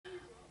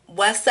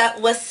What's up,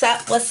 what's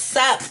up, what's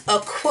up?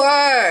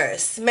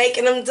 Aquarius,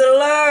 making them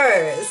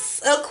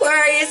delirious.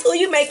 Aquarius, who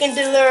you making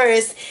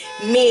delirious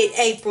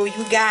mid-April,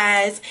 you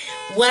guys?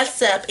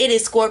 What's up? It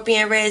is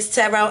ScorpionReddz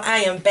Tarot.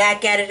 I am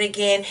back at it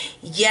again.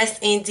 Yes,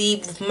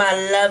 indeed, with my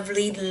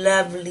lovely,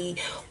 lovely,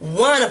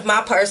 one of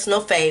my personal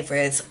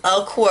favorites,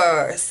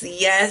 Aquarius.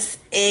 Yes,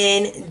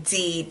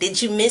 indeed.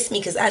 Did you miss me?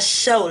 Because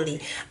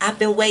I've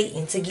been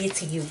waiting to get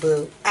to you,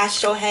 boo. I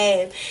sure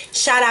have.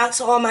 Shout out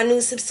to all my new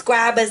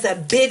subscribers. A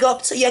big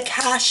up to your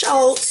cash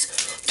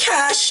outs.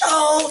 Cash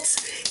outs.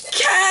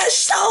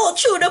 Cash out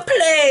to the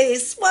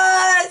place.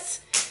 What?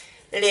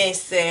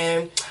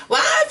 Listen,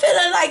 why I'm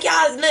feeling like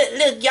y'all,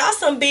 look, y'all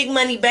some big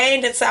money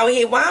bandits out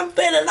here. Why I'm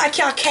feeling like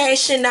y'all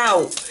cashing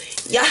out.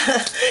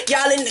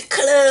 Y'all in the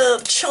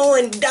club,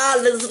 showing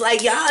dollars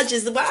like y'all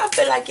just, why I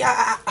feel like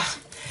y'all,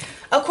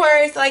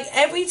 Aquarius, like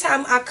every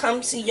time I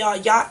come to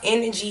y'all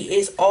energy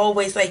is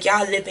always like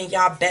y'all living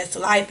y'all best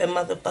life and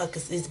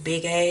motherfuckers is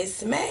big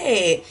ass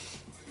mad.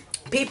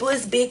 People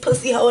is big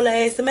pussy hole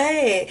ass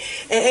mad.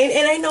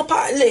 And ain't no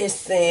part.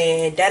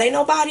 Listen, that ain't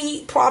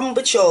nobody problem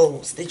but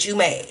yours that you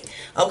mad.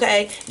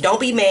 Okay? Don't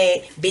be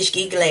mad. Bitch,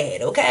 get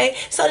glad. Okay?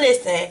 So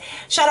listen,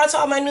 shout out to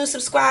all my new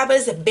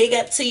subscribers. A big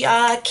up to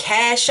y'all.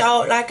 Cash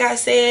out, like I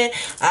said.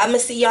 I'ma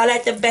see y'all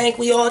at the bank.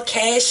 We all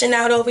cashing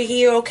out over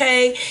here.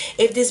 Okay?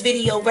 If this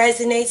video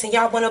resonates and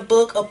y'all want to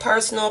book a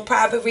personal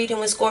private reading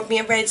with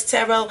ScorpionReddz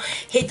Tarot,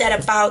 hit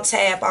that about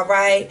tab.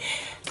 Alright?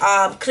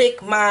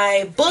 Click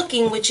my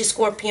booking, which is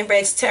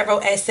ScorpionReddz Tarot,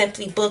 as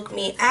simply book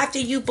me. After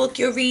you book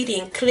your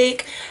reading,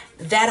 click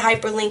that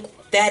hyperlink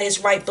that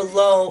is right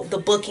below the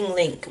booking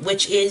link,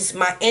 which is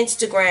my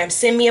Instagram.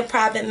 Send me a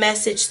private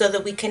message so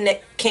that we can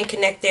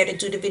connect there to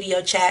do the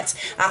video chats.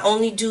 I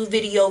only do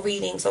video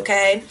readings,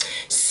 okay?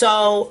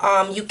 So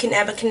you can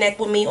ever connect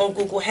with me on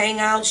Google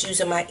Hangouts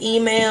using my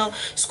email,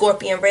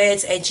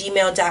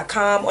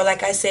 scorpionreddztarot@gmail.com, or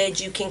like I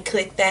said, you can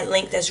click that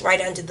link that's right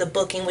under the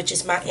booking, which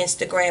is my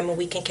Instagram, and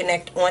we can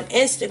connect on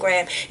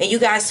Instagram. And you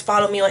guys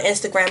follow me on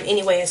Instagram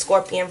anyway at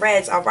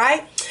ScorpionReddz, all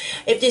right?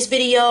 If this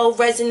video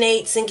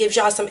resonates and gives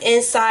y'all some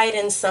insight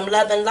and some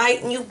love and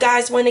light, and you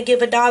guys want to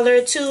give $1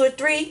 or $2 or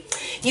 $3,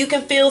 you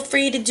can feel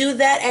free to do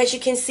that. As you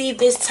can see,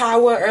 this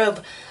tower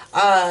of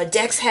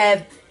decks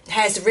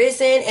has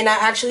risen, and I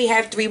actually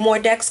have 3 more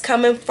decks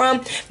coming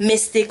from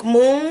Mystic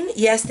Moon.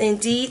 Yes,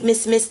 indeed,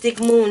 Miss Mystic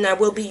Moon. I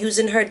will be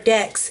using her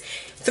decks,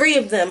 3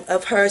 of them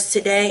of hers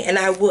today, and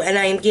I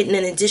am getting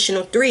an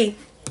additional 3.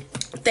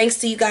 Thanks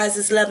to you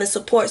guys' love and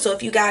support. So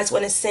if you guys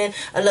want to send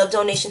a love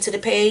donation to the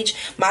page,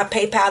 my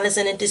PayPal is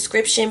in the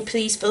description.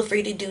 Please feel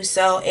free to do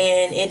so,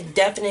 and it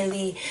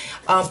definitely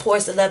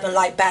pours the love and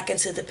light back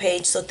into the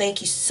page. So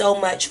thank you so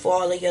much for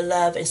all of your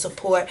love and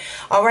support.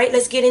 All right,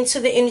 let's get into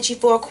the energy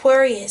for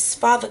Aquarius.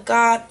 Father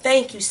God,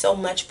 thank you so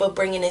much for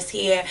bringing us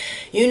here.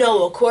 You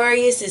know,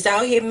 Aquarius is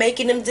out here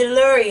making them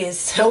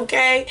delirious,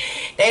 okay?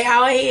 They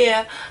out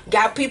here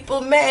got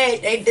people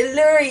mad. They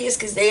delirious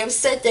because they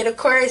upset that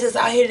Aquarius is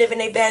out here living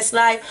their best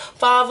life.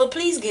 Father,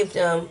 please give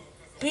them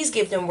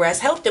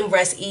rest. Help them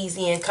rest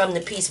easy and come to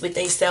peace with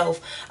themselves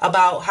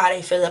about how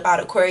they feel about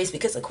Aquarius,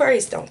 because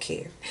Aquarius don't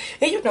care.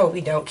 And you know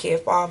we don't care,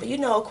 Father. You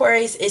know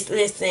Aquarius is,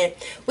 listen,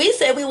 we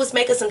said we was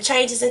making some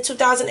changes in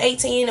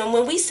 2018, and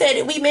when we said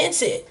it, we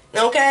meant it,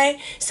 okay?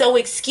 So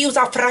excuse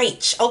our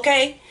French,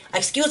 okay?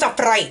 Excuse our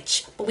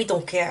French, but we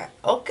don't care,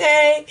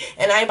 okay?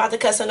 And I ain't about to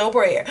cuss on no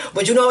prayer,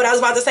 but you know what I was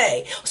about to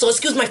say. So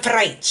excuse my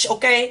French,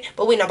 okay?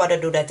 But we're not about to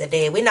do that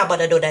today. We're not about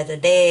to do that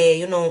today.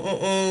 You know,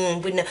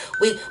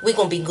 we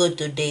gonna be good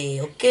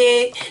today,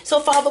 okay? So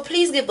Father,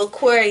 please give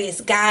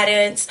Aquarius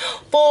guidance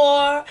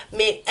for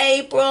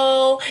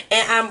mid-April.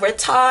 And I'm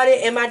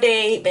retarded, and my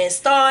day ain't been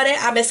started.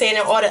 I've been saying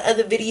in all the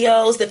other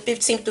videos, the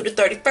 15th through the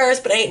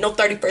 31st, but ain't no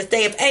 31st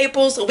day of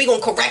April. So we gonna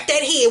correct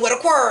that here with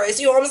Aquarius.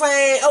 You know what I'm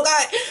saying?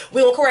 Okay,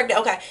 we gonna correct.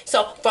 Okay,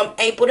 so from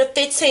April the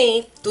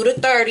 15th through the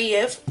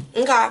 30th,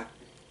 okay,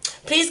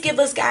 please give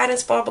us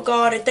guidance, Father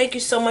God, and thank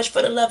you so much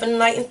for the love and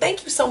light, and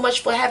thank you so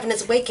much for having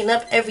us waking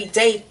up every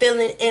day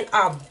feeling in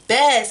our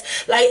best.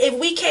 Like, if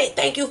we can't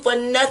thank you for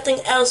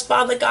nothing else,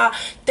 Father God,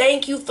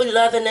 thank you for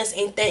loving us,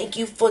 and thank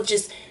you for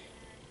just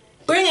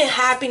bringing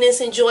happiness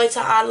and joy to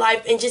our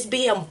life, and just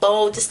being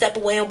bold to step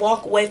away and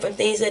walk away from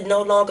things that no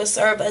longer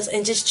serve us,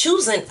 and just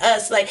choosing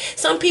us. Like,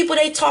 some people,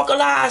 they talk a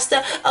lot of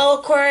stuff. Oh,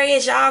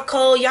 Aquarius, y'all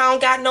cold, y'all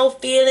don't got no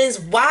feelings.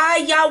 Why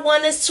y'all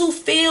want us to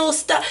feel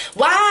stuff?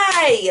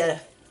 Why?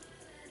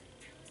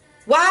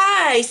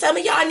 Some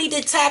of y'all need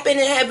to tap in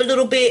and have a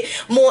little bit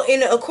more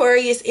inner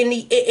Aquarius in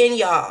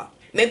y'all.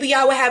 Maybe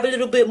y'all would have a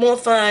little bit more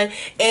fun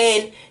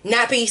and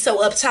not be so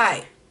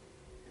uptight.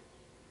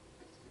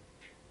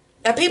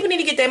 Now, people need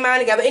to get their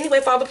mind together.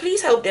 Anyway, Father,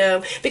 please help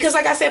them. Because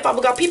like I said,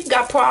 Father God, people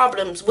got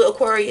problems with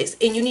Aquarius,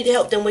 and you need to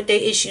help them with their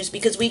issues,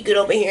 because we good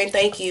over here, and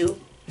thank you.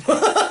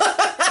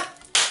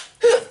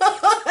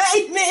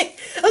 Amen.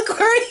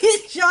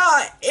 Aquarius,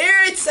 y'all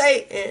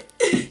irritating.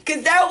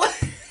 Because that was...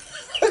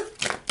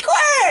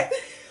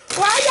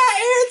 Why y'all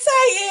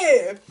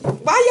irritating?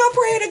 Why y'all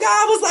praying to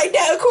God was like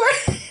that,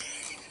 Aquarius?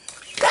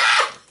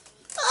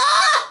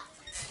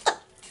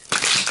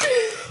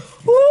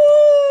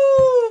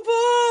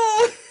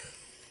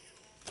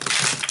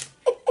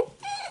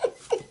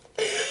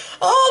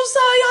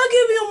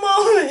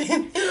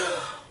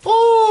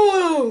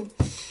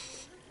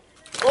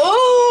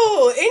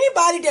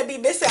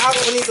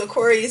 on these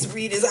Aquarius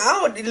readers. I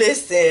don't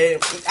listen.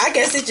 I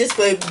guess it's just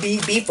for be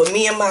for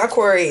me and my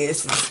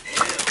Aquarius.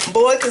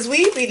 Boy, because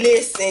we be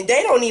listening.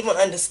 They don't even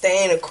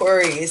understand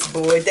Aquarius,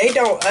 boy. They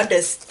don't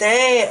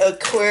understand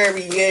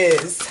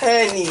Aquarius,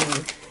 honey.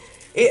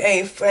 It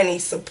ain't funny.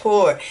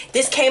 Support.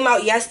 This came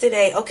out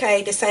yesterday.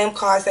 Okay, the same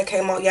cards that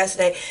came out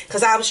yesterday.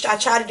 Because I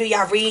tried to do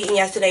y'all reading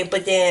yesterday,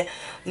 but then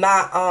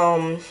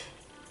my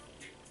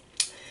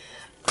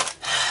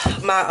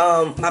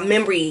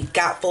memory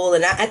got full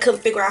and I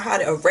couldn't figure out how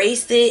to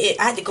erase it.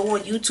 I had to go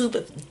on YouTube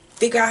and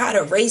figure out how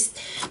to erase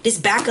this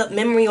backup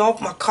memory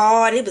off my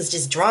card. It was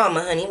just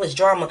drama, honey. It was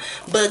drama.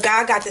 But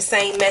God got the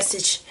same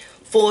message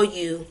for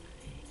you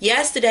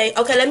yesterday.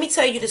 Okay, let me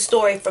tell you the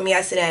story from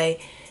yesterday.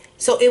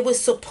 So it was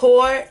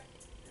support.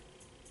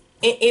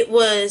 And it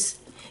was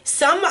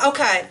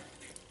okay.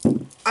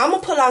 I'm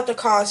going to pull out the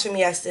cards from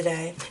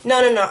yesterday. No.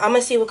 I'm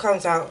going to see what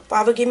comes out.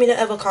 Father, give me the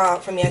other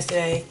card from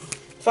yesterday.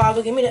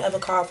 Father, give me the other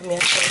card from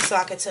yesterday so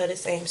I can tell the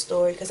same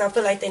story. Because I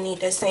feel like they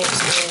need that same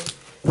story.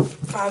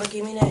 Father,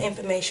 give me that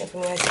information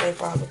from yesterday,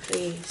 Father,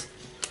 please.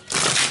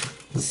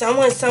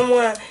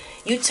 Someone,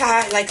 you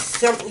tired, like,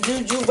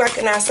 you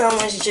recognize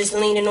someone's just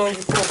leaning on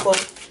you for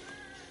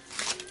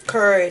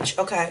courage.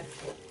 Okay.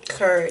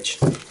 Courage.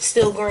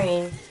 Still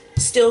green.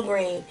 Still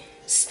green.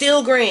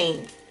 Still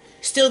green.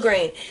 Still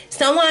green.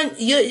 Someone,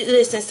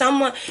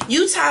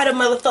 you tired of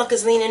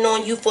motherfuckers leaning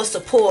on you for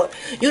support.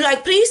 You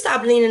like, please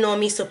stop leaning on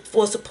me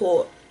for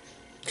support.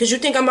 Because you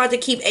think I'm about to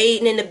keep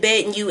aiding and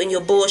abetting you and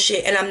your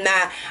bullshit, and I'm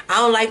not. I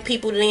don't like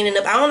people leaning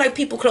up. I don't like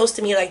people close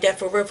to me like that,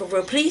 for real, for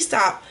real. Please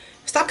stop.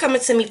 Stop coming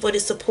to me for the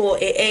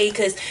support and aid.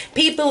 Because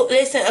people,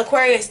 listen,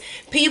 Aquarius,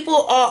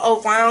 people are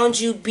around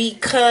you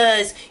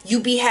because you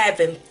be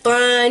having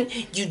fun.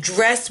 You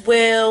dress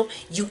well.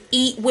 You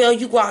eat well.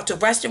 You go out to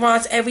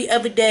restaurants every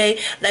other day.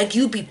 Like,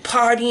 you be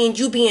partying.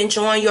 You be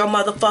enjoying your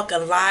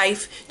motherfucking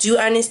life. Do you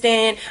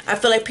understand? I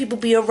feel like people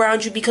be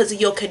around you because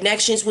of your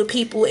connections with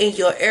people in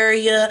your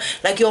area.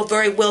 Like, you're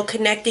very well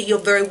connected. You're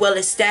very well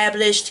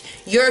established.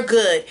 You're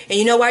good. And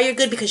you know why you're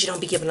good? Because you don't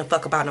be giving a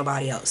fuck about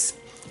nobody else.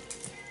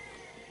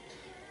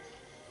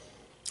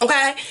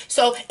 Okay,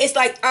 so it's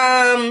like,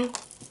 why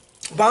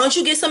don't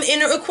you get some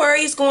inner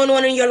Aquarius going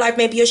on in your life?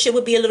 Maybe your shit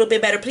would be a little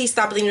bit better. Please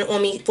stop leaning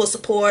on me for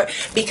support.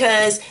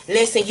 Because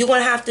listen, you're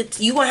gonna have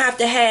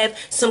to have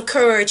some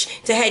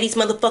courage to have these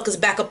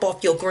motherfuckers back up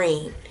off your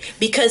green.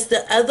 Because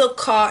the other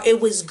card, it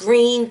was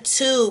green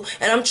too,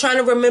 and I'm trying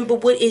to remember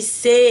what it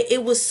said.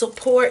 It was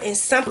support and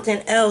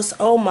something else.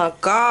 Oh my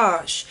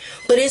gosh!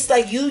 But it's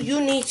like you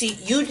need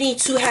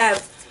to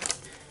have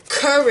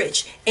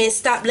courage and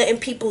stop letting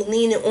people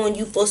leaning on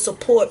you for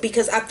support,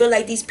 because I feel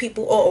like these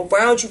people are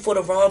around you for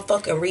the wrong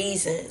fucking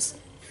reasons.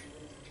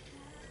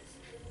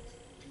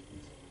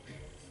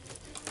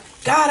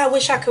 God, I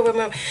wish I could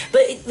remember.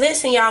 But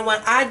listen, y'all,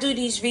 when I do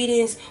these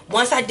readings,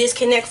 once I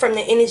disconnect from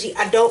the energy,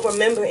 I don't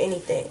remember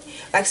anything.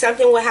 Like,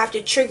 something will have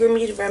to trigger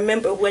me to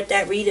remember what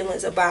that reading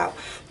was about.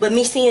 But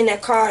me seeing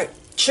that card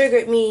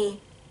triggered me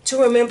to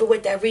remember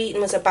what that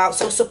reading was about.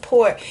 So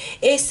support.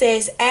 It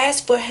says,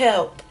 ask for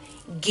help.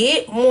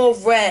 Get more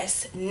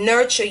rest.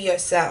 Nurture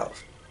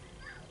yourself.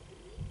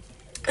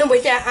 And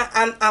with that,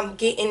 I'm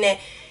getting that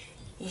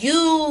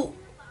you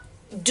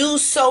do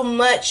so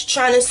much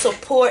trying to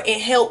support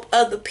and help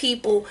other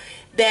people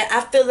that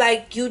I feel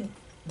like you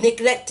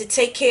neglect to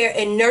take care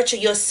and nurture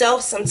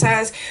yourself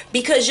sometimes,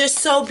 because you're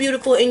so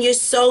beautiful and you're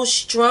so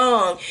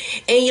strong,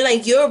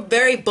 and you're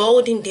very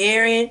bold and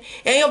daring,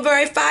 and you're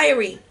very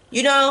fiery,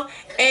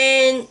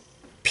 and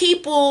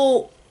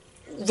people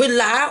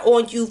rely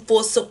on you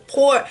for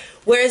support,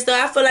 whereas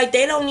though I feel like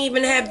they don't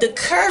even have the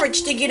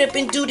courage to get up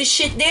and do the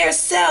shit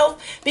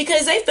theirself,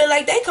 because they feel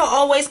like they can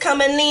always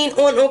come and lean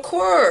on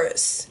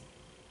Aquarius,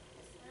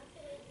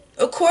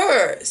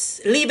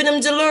 leaving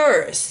them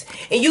delirious.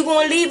 And you're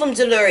going to leave them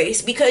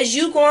delirious because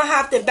you're going to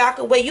have to back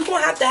away. You're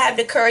going to have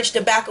the courage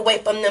to back away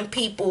from them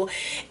people,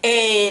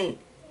 and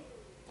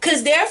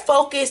because they're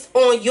focused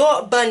on your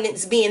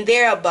abundance being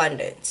their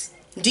abundance.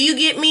 Do you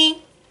get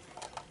me?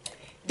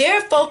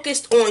 They're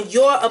focused on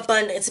your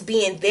abundance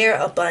being their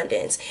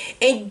abundance.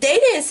 And they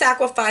didn't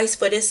sacrifice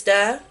for this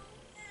stuff.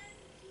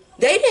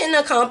 They didn't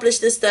accomplish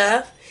this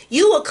stuff.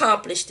 You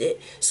accomplished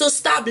it. So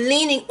stop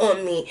leaning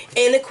on me.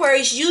 And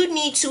Aquarius, you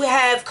need to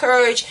have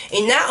courage.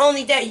 And not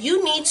only that,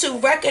 you need to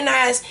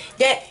recognize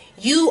that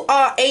you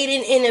are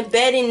aiding and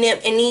abetting them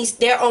in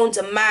their own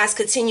demise,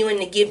 continuing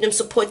to give them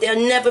support. They'll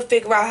never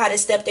figure out how to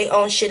step their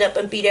own shit up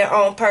and be their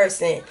own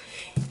person.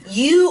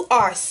 You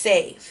are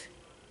safe.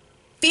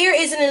 Fear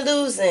is an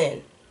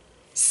illusion.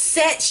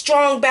 Set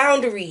strong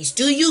boundaries.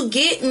 Do you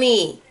get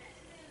me?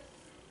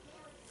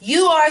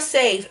 You are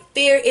safe.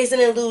 Fear is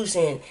an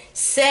illusion.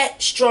 Set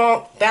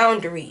strong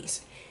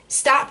boundaries.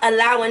 Stop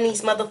allowing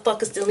these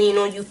motherfuckers to lean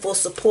on you for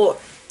support.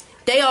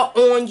 They are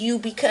on you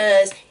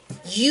because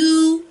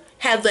you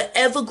have the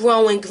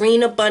ever-growing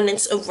green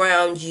abundance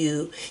around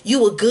you.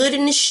 You are good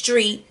in the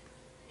street.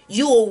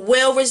 You are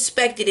well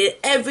respected in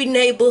every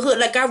neighborhood.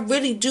 Like, I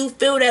really do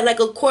feel that. Like,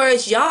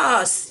 Aquarius,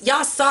 y'all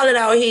solid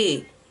out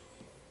here.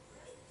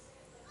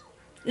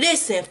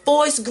 Listen,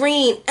 forest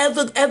green,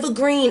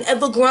 evergreen,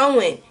 ever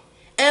growing.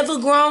 Ever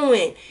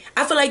growing.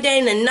 I feel like that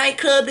in a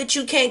nightclub that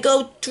you can't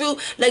go through.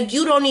 Like,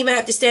 you don't even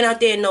have to stand out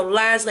there in no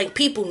lines. Like,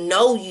 people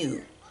know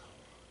you.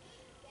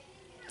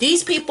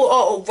 These people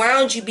are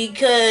around you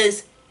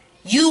because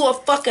you are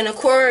fucking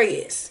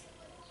Aquarius.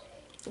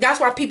 That's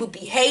why people be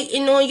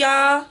hating on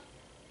y'all.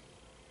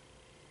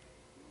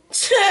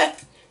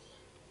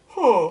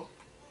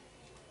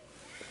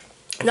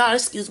 No,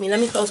 excuse me. Let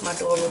me close my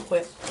door real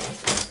quick.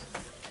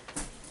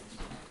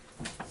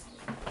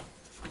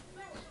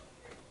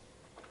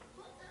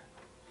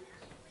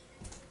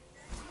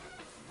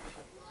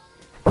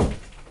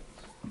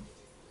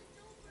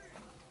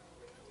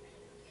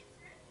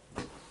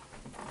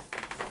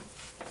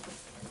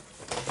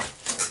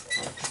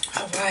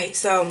 Alright,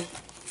 so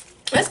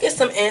let's get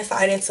some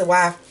insight into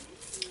why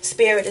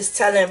Spirit is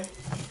telling.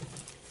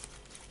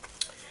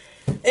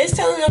 It's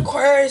telling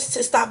Aquarius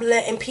to stop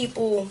letting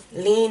people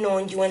lean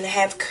on you and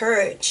have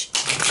courage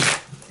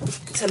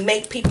to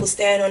make people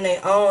stand on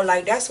their own.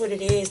 Like, that's what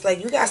it is.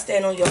 Like, you gotta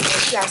stand on your own.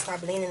 You gotta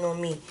stop leaning on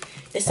me.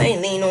 This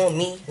ain't lean on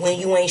me when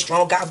you ain't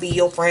strong. I'll be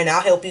your friend.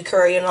 I'll help you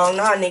carry along.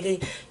 Nah,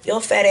 nigga, your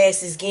fat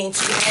ass is getting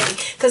too heavy.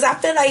 Because I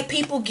feel like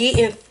people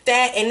getting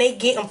fat and they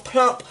getting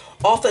plump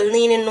off of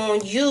leaning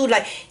on you.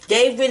 Like,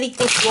 they really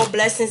think your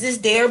blessings is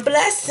their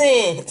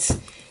blessings.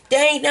 They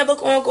ain't never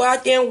gonna go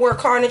out there and work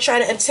hard and try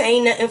to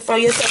obtain nothing for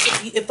yourself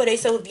for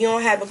themselves if you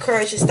don't have the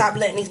courage to stop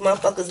letting these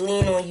motherfuckers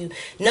lean on you.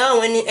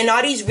 No, and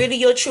are these really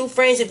your true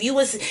friends? If you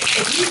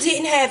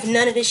didn't have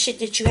none of the shit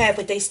that you have,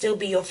 would they still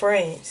be your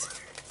friends?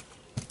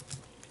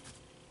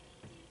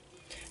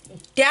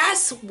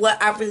 That's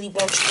what I really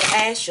want you to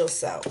ask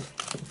yourself.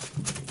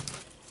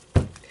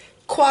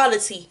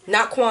 Quality,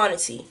 not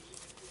quantity.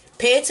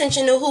 Pay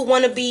attention to who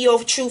want to be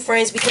your true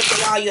friends because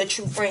they are your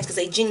true friends, because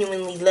they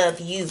genuinely love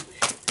you.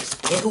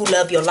 And who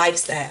love your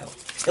lifestyle.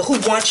 And who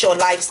wants your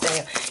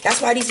lifestyle. That's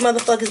why these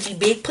motherfuckers be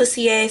big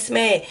pussy ass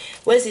mad.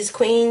 What is this?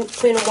 Queen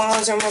of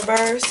Wands in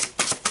reverse?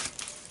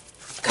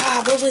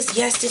 God, what was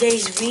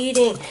yesterday's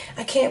reading?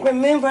 I can't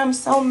remember. I'm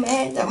so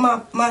mad that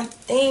my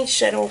thing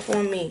shut off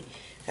on me.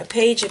 A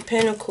Page of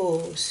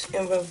Pentacles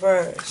in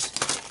reverse.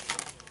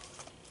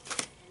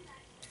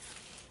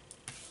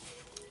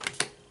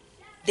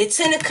 The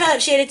Ten of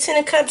Cups. Yeah, the Ten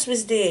of Cups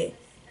was there.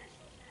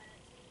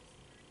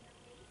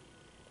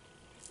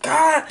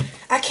 God,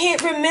 I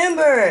can't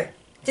remember.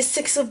 The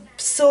Six of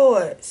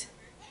Swords.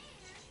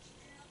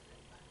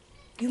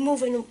 You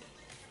moving.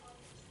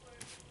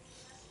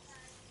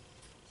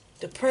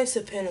 The Prince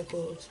of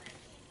Pentacles.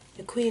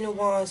 The Queen of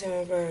Wands in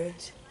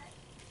reverse.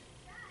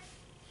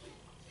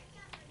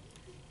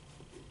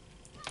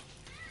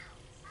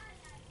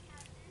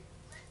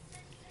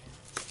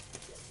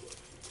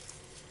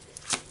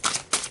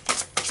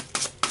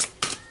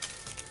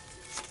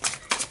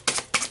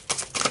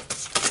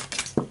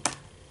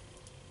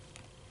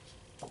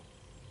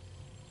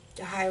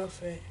 The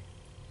Hierophant.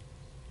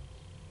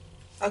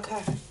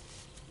 Okay.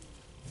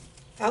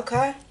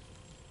 Okay.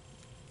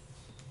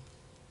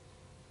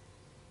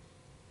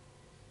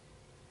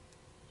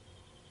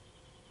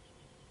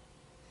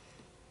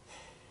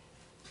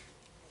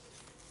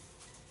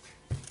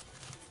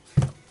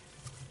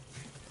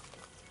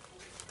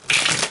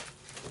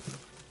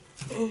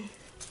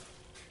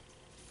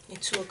 The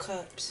Two of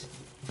Cups.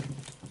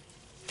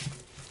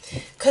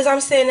 Because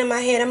I'm saying in my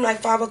head, I'm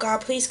like, Father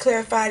God, please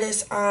clarify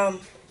this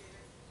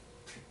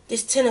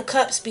Ten of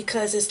Cups,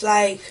 because it's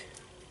like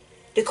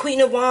the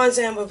Queen of Wands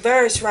in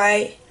reverse,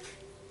 right?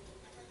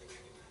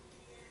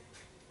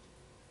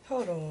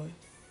 Hold on.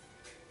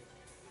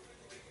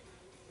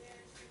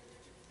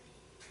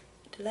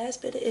 The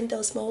last bit of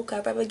endo smoke,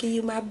 I'd rather give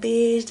you my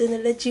bitch than to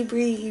let you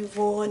breathe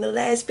on. The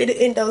last bit of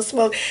endo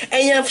smoke.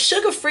 And you know,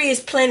 Sugar Free is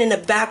playing in the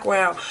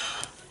background.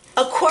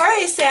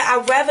 Aquarius said,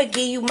 I'd rather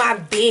give you my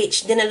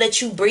bitch than to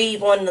let you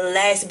breathe on the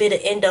last bit of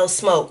endo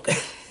smoke.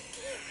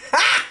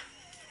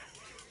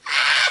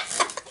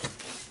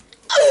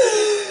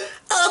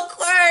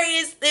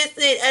 Aquarius,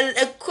 listen, and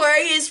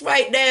Aquarius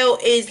right now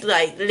is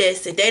like,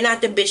 listen, they're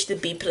not the bitch to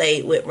be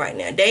played with right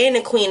now. They in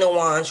the Queen of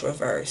Wands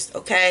reversed,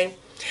 okay?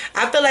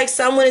 I feel like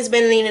someone has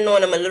been leaning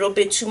on them a little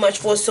bit too much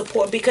for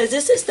support, because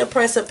this is the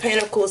Prince of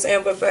Pentacles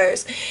in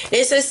reverse.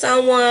 This is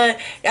someone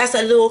that's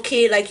a little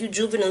kid, like you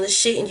juvenile as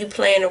shit and you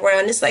playing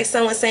around. It's like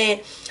someone saying,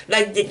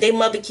 like they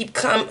mother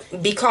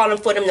be calling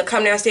for them to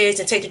come downstairs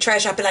and take the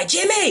trash out. Be like,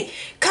 Jimmy,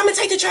 come and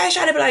take the trash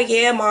out. They be like,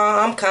 yeah,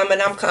 Mom, I'm coming.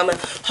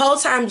 Whole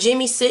time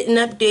Jimmy sitting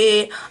up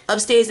there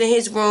upstairs in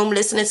his room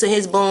listening to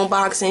his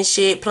boombox and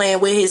shit,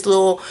 playing with his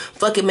little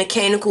fucking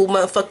mechanical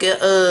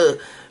motherfucking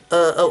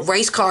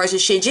race cars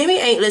and shit. Jimmy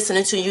ain't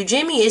listening to you.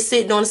 Jimmy is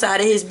sitting on the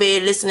side of his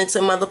bed listening to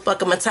motherfucking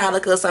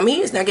Metallica or something.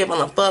 He is not giving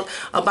a fuck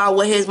about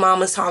what his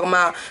mama's talking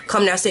about.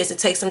 Come downstairs to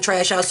take some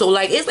trash out. So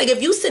like, it's like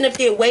if you sitting up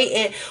there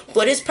waiting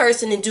for this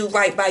person to do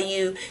right by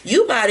you,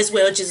 you might as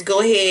well just go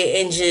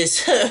ahead and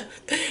just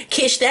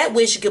kiss that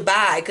wish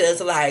goodbye,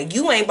 because like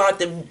you ain't about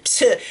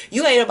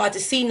to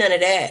see none of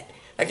that.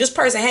 Like, this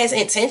person has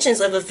intentions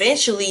of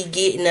eventually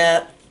getting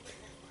up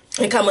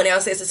and coming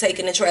downstairs and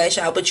taking the trash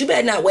out, but you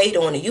better not wait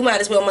on it. You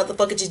might as well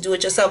motherfucker just do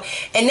it yourself.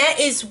 And that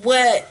is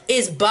what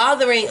is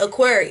bothering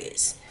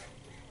Aquarius.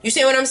 You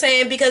see what I'm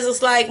saying? Because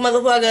it's like,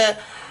 motherfucker,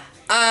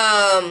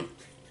 I'm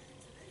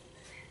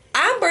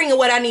bringing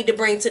what I need to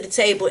bring to the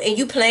table, and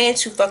you playing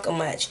too fucking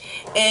much.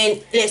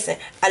 And listen,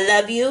 I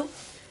love you.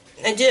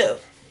 I do.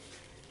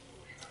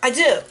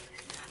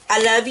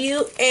 I love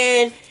you.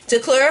 And to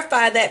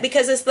clarify that,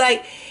 because it's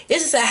like,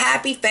 this is a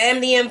happy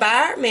family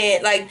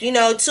environment. Like, you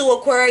know, to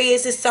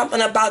Aquarius, is something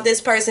about this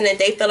person that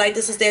they feel like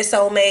this is their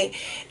soulmate.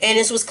 And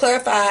this was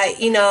clarified,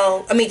 you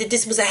know, I mean, that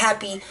this was a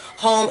happy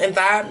home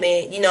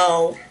environment, you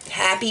know,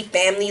 happy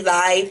family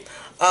life,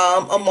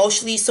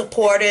 emotionally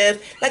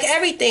supportive, like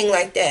everything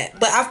like that.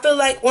 But I feel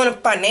like on a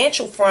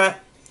financial front,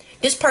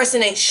 this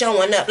person ain't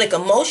showing up. Like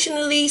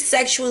emotionally,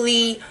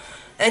 sexually,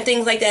 and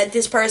things like that,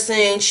 this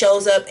person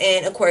shows up,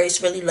 and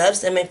Aquarius really loves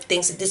them and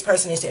thinks that this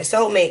person is their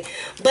soulmate.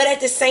 But at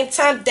the same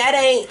time,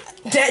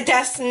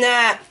 that's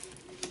not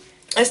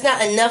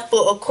enough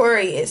for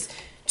Aquarius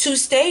to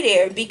stay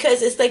there,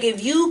 because it's like,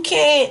 if you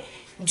can't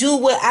do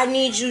what I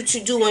need you to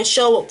do and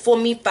show up for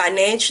me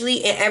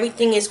financially, and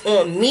everything is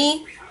on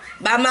me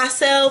by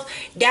myself,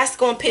 that's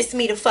gonna piss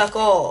me the fuck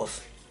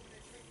off.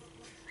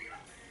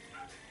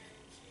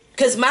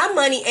 Because my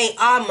money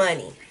ain't our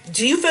money.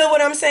 Do you feel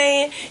what I'm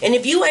saying? And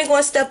if you ain't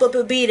going to step up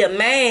and be the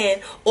man,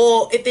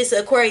 or if it's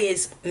an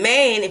Aquarius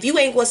man, if you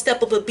ain't going to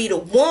step up and be the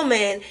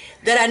woman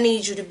that I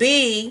need you to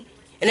be,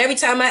 and every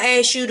time I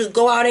ask you to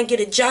go out and get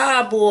a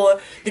job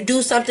or to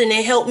do something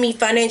that help me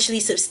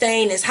financially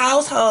sustain this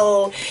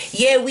household,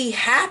 yeah, we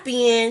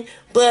happying,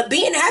 but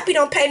being happy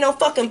don't pay no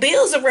fucking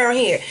bills around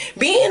here.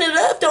 Being in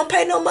love don't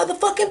pay no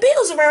motherfucking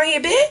bills around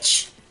here,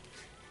 bitch.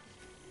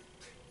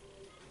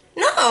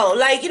 No,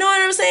 like, you know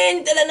what I'm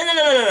saying?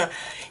 No.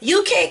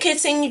 You can't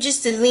continue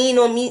just to lean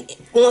on me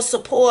on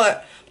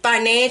support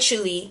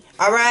financially,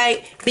 all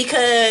right?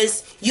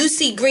 Because you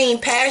see green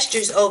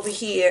pastures over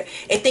here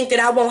and think that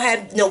I won't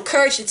have no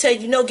courage to tell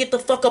you, no, get the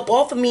fuck up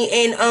off of me.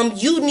 And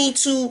you need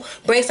to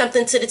bring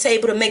something to the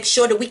table to make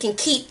sure that we can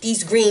keep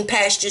these green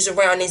pastures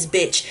around this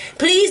bitch.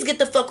 Please get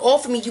the fuck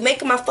off of me. You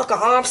making my fucking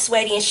arms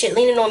sweaty and shit,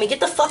 leaning on me. Get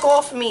the fuck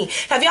off of me.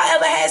 Have y'all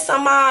ever had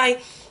somebody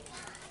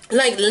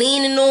like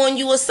leaning on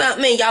you or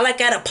something, and y'all like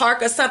at a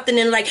park or something,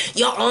 and like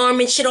your arm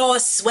and shit all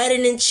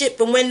sweating and shit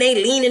from when they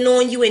leaning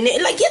on you, and they,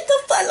 like, get the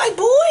fuck, like,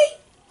 boy,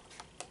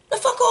 the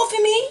fuck off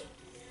of me.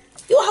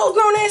 You a whole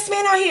grown ass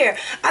man out here.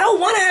 I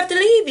don't want to have to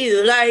leave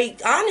you. Like,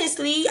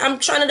 honestly, I'm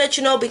trying to let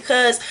you know,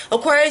 because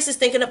Aquarius is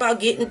thinking about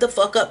getting the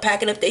fuck up,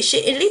 packing up their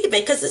shit and leaving,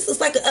 because this is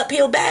like an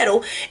uphill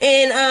battle,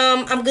 and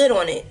I'm good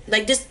on it.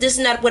 Like, this is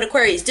not what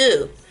Aquarius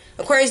do.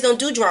 Aquarius don't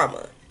do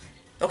drama.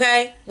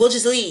 Okay, we'll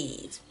just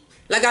leave.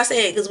 Like I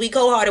said, because we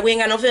cold-hearted, we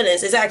ain't got no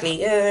feelings.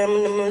 Exactly. Yeah,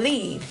 I'm gonna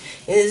leave.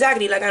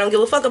 Exactly. Like, I don't give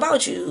a fuck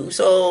about you.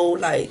 So,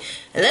 like,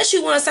 unless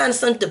you want to sign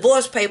some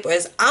divorce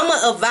papers, I'm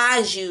gonna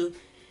advise you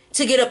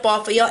to get up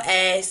off of your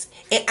ass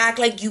and act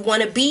like you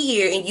want to be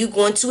here and you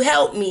going to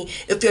help me.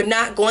 If you're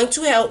not going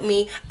to help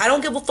me, I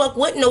don't give a fuck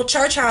what no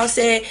church house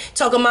said,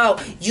 talking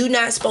about you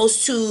not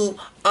supposed to,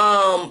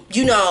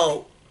 you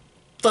know,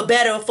 for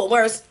better or for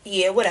worse.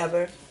 Yeah,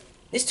 whatever.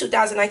 It's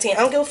 2019. I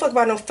don't give a fuck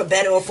about no for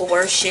better or for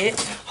worse shit.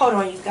 Hold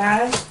on, you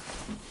guys.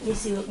 Let me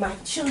see what my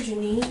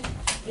children need.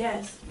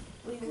 Yes.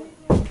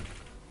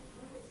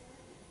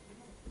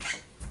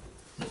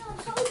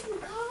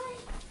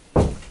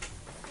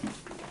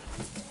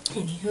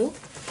 Anywho.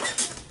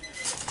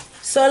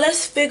 So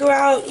let's figure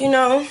out, you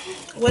know,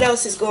 what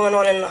else is going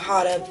on in the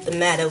heart of the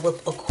matter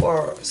with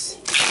Aquarius.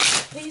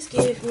 Please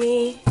give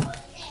me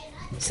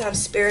some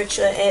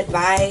spiritual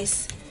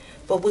advice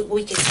for what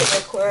we can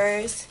take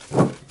Aquarius.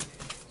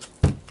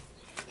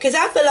 Because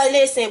I feel like,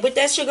 listen, with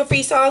that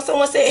sugar-free song,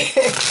 someone said,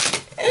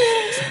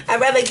 I'd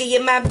rather give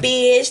you my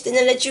bitch than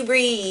to let you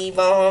breathe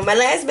on my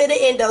last bit of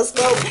endo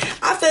smoke.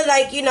 I feel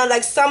like, you know,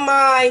 like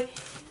somebody,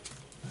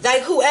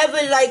 like whoever,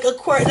 like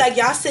Aquarius, like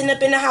y'all sitting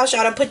up in the house,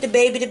 y'all done put the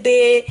baby to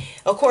bed,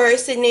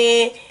 Aquarius sitting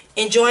there,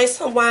 enjoying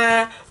some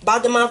wine,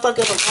 about the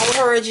motherfucker to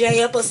roll her a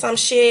J up or some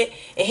shit,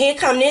 and here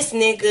come this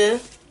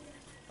nigga,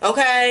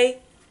 okay?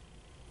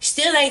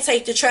 Still ain't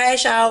take the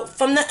trash out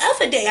from the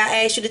other day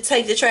I asked you to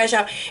take the trash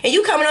out. And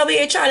you coming over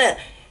here trying to,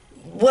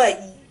 what,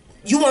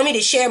 you want me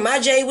to share my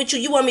J with you?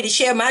 You want me to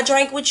share my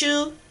drink with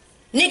you?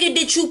 Nigga,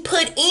 did you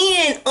put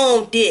in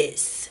on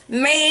this?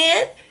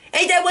 Man,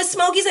 ain't that what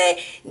Smokey said?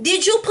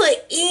 Did you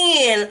put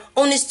in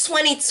on this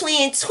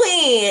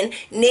 2020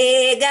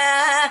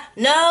 nigga?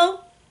 No?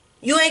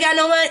 You ain't got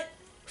no money?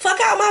 Fuck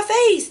out my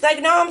face. Like,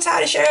 no, I'm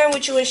tired of sharing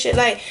with you and shit.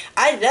 Like,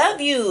 I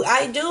love you.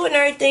 I do and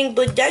everything,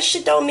 but that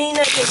shit don't mean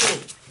nothing to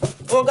me.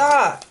 Oh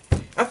God,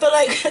 I feel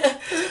like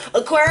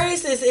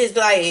Aquarius is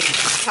like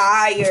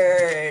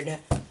tired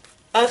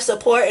of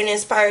supporting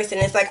this person.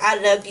 It's like, I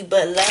love you,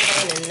 but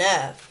love ain't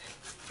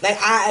enough. Like,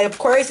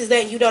 Aquarius is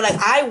letting you know, like,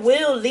 I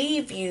will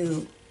leave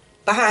you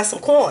behind some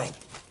coin.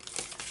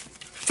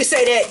 You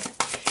say that,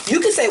 you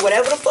can say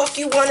whatever the fuck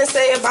you want to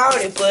say about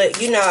it,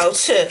 but you know,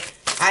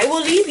 I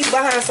will leave you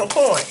behind some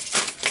coin.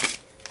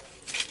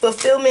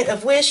 Fulfillment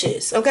of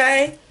wishes,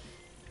 okay?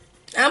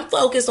 I'm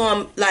focused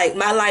on like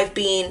my life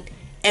being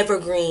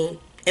evergreen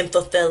and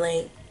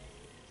fulfilling,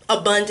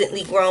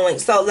 abundantly growing.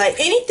 So like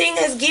anything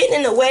that's getting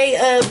in the way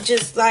of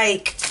just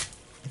like,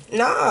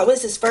 nah,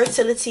 what's this?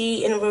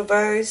 Fertility in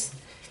reverse,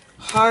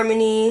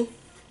 harmony,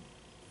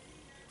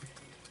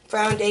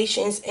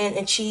 foundations and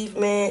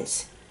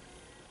achievements,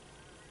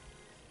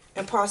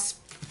 and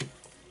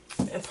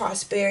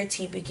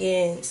prosperity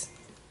begins.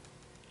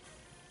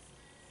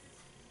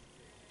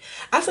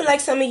 I feel like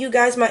some of you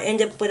guys might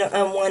end up with an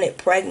unwanted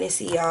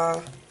pregnancy,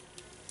 y'all.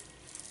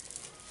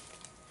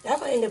 Y'all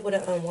gonna end up with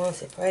an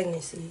unwanted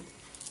pregnancy.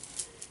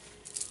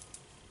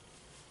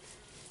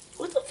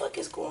 What the fuck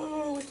is going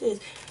on with this?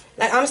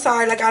 Like, I'm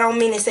sorry, like, I don't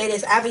mean to say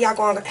this. Either y'all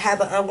gonna have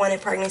an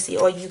unwanted pregnancy,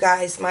 or you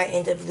guys might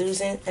end up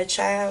losing a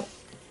child.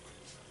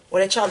 Or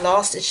that y'all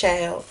lost a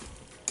child.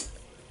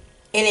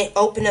 And it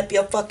opened up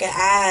your fucking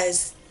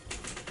eyes.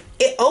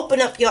 It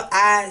opened up your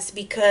eyes,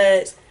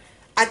 because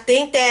I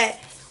think that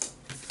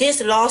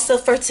this loss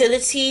of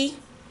fertility,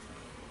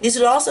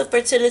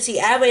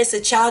 either it's a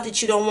child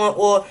that you don't want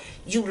or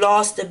you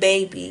lost a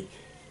baby,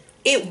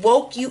 it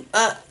woke you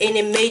up and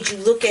it made you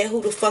look at who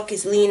the fuck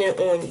is leaning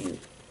on you.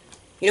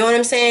 You know what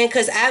I'm saying?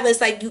 Because either it's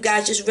like you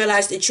guys just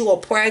realized that you are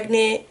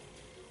pregnant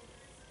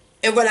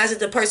and realize that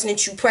the person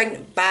that you're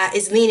pregnant by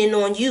is leaning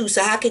on you.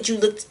 So how could you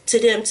look to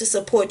them to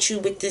support you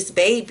with this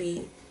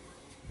baby?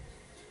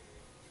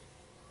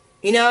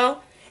 You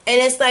know?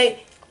 And it's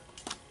like,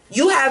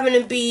 you having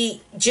to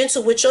be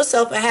gentle with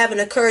yourself and having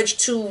the courage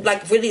to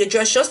like really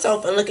address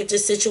yourself and look at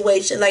this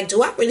situation. Like,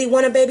 do I really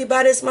want a baby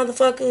by this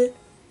motherfucker?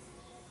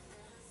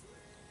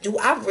 Do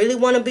I really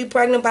want to be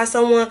pregnant by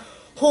someone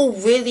who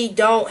really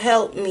don't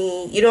help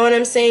me? You know what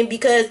I'm saying?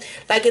 Because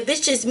like, if it's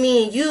just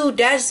me and you,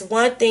 that's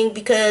one thing.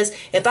 Because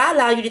if I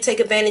allow you to take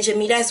advantage of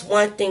me, that's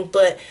one thing.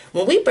 But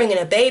when we bringing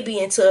a baby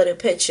into the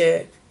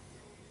picture,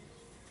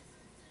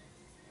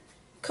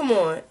 come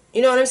on.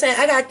 You know what I'm saying?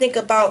 I gotta think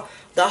about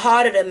the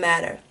heart of the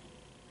matter.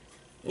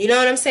 You know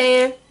what I'm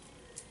saying?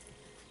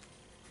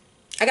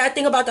 I gotta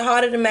think about the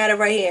heart of the matter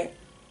right here.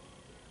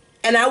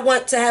 And I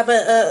want to have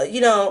a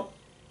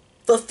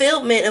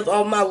fulfillment of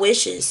all my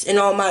wishes and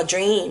all my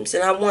dreams.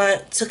 And I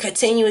want to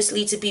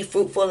continuously to be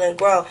fruitful and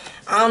grow.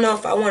 I don't know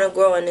if I want to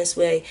grow in this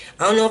way.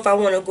 I don't know if I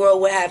want to grow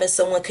with having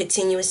someone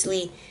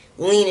continuously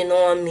leaning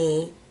on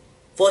me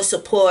for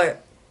support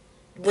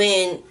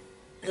when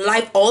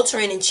life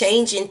altering and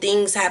changing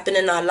things happen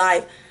in our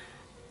life.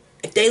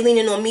 If they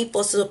leaning on me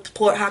for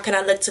support, how can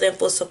I look to them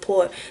for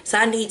support? So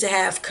I need to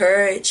have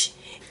courage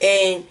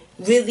and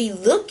really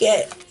look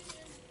at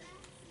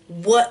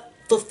what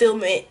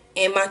fulfillment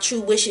and my true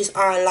wishes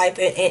are in life,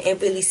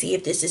 and really see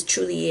if this is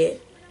truly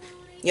it.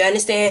 You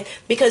understand?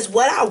 Because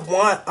what I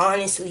want,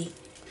 honestly,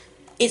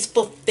 is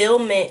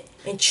fulfillment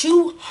and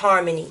true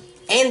harmony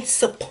and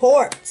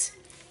support.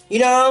 You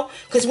know?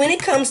 Because when it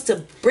comes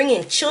to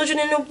bringing children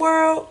in the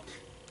world,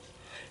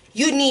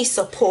 you need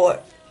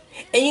support.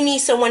 And you need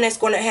someone that's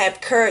going to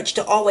have courage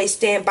to always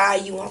stand by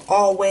you and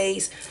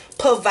always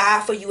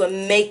provide for you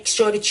and make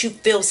sure that you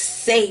feel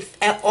safe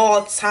at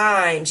all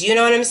times. You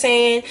know what I'm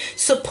saying?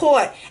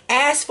 Support.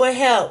 Ask for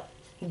help.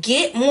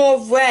 Get more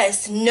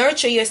rest.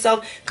 Nurture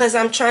yourself. Because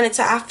I'm trying to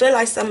tell, I feel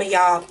like some of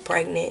y'all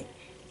pregnant.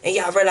 And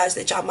y'all realize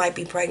that y'all might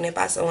be pregnant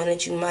by someone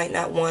that you might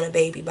not want a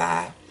baby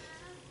by.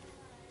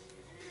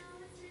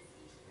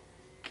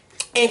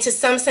 And to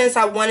some sense,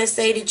 I want to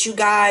say that you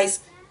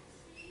guys,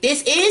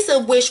 this is a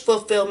wish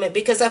fulfillment,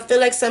 because I feel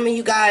like some of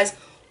you guys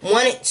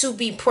wanted to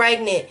be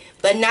pregnant,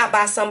 but not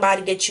by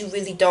somebody that you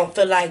really don't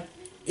feel like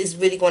is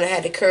really going to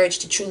have the courage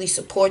to truly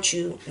support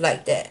you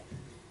like that.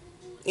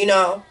 You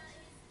know?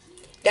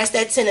 That's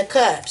that 10 of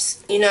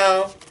Cups, you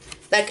know?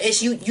 Like,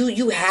 it's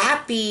you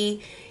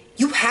happy.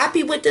 You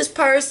happy with this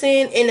person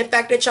and the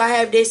fact that y'all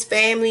have this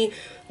family,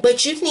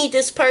 but you need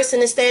this person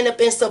to stand up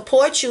and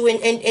support you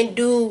and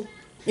do,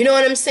 you know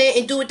what I'm saying?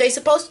 And do what they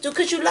supposed to do,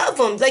 because you love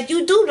them. Like,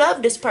 you do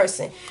love this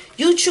person.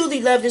 You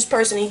truly love this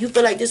person, and you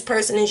feel like this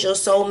person is your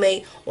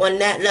soulmate on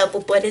that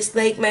level. But it's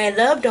like, man,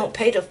 love don't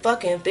pay the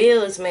fucking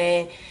bills,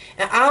 man.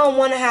 And I don't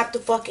want to have to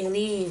fucking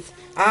leave.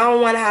 I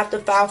don't want to have to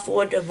file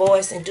for a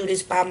divorce and do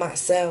this by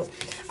myself.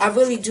 I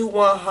really do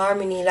want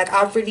harmony. Like,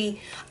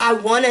 I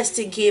want us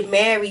to get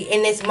married.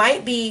 And this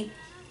might be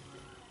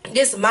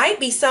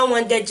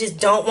someone that just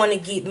don't want to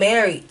get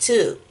married,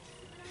 too.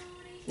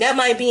 That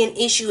might be an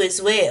issue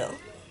as well.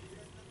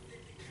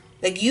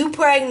 Like, you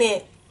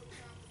pregnant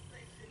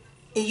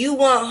and you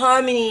want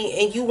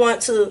harmony and you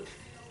want to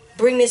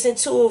bring this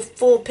into a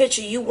full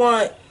picture. You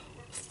want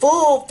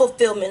full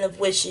fulfillment of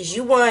wishes.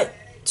 You want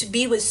to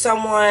be with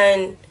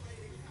someone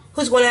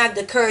who's going to have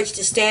the courage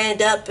to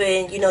stand up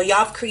and, you know,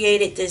 y'all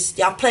created this,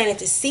 y'all planted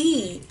the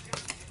seed,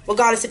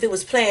 regardless if it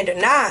was planned or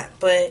not,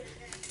 but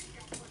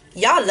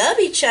y'all love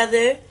each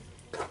other.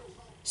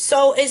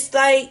 So it's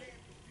like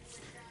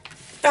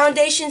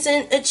foundations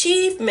and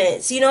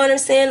achievements. You know what I'm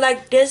saying?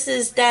 Like, this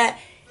is that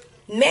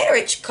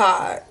marriage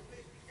card.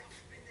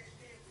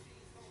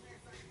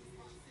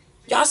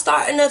 Y'all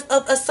starting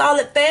a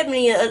solid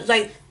family,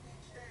 like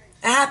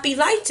a happy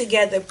life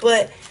together.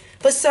 But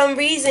for some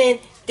reason,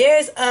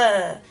 there's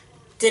a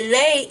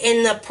delay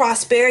in the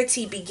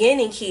prosperity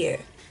beginning here.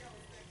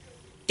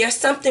 There's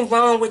something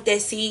wrong with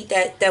that seed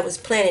that was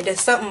planted.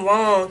 There's something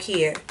wrong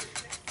here.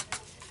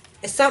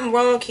 There's something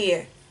wrong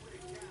here.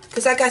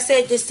 Because like I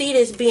said, the seed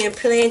is being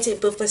planted,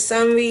 but for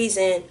some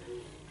reason,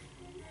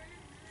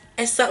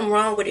 there's something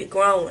wrong with it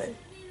growing.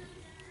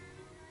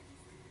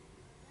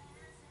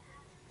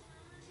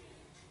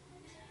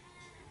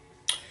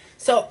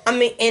 So, I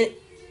mean,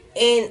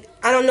 and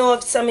I don't know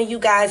if some of you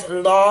guys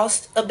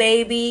lost a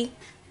baby.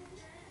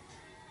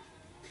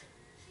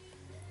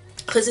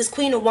 Because this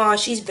Queen of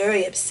Wands, she's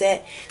very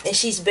upset and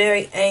she's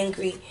very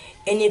angry.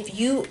 And if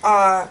you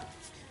are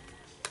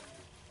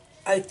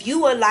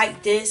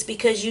like this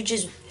because you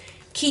just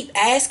keep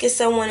asking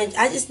someone,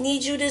 I just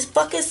need you to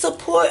fucking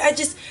support.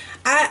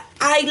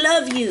 I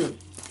love you.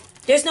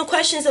 There's no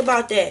questions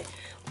about that.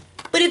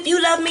 But if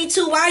you love me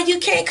too, why you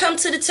can't come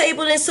to the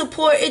table and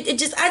support it?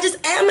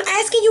 I'm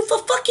asking you for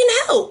fucking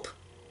help.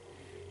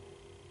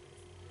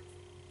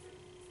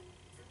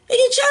 And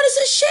you childish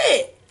as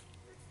shit.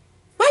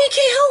 Why you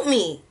can't help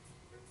me?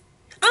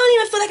 I don't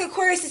even feel like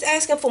Aquarius is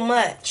asking for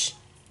much.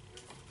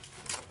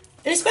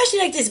 And especially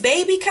like this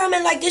baby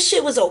coming, like this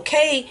shit was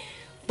okay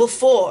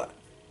before.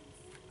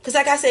 Because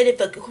like I said, if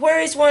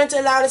Aquarius wanted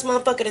to allow this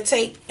motherfucker to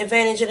take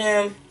advantage of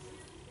them,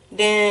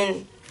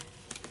 then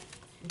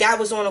that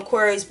was on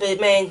Aquarius.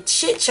 But man,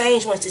 shit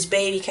changed once this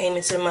baby came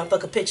into the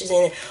motherfucking pictures.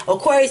 And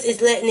Aquarius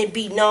is letting it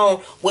be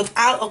known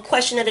without a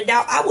question of a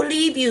doubt, I will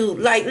leave you.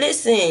 Like,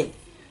 listen.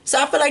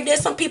 So I feel like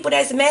there's some people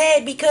that's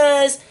mad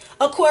because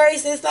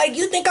Aquarius is like,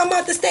 you think I'm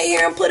about to stay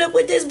here and put up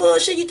with this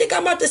bullshit? You think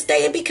I'm about to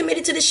stay and be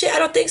committed to this shit? I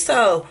don't think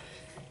so.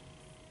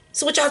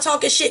 So what y'all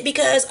talking shit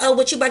because, oh,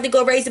 what you about to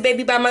go raise the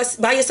baby by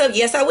yourself?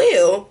 Yes, I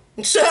will.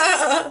 Because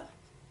I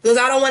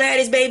don't want to have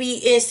this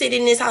baby and sit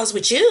in this house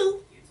with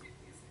you.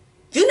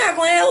 You're not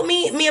going to help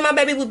me. Me and my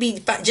baby would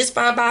be just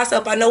fine by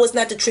ourselves. I know it's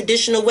not the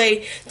traditional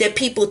way that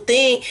people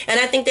think. And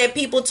I think that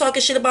people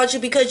talking shit about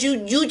you because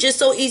you just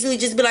so easily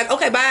just be like,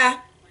 okay, bye.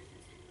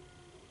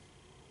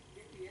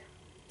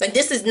 Like,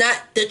 this is not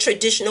the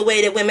traditional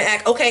way that women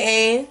act.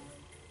 Okay, Ann,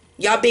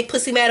 y'all big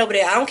pussy mad over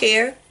there. I don't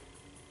care.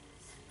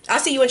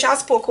 I'll see you in child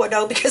support court,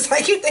 though, because,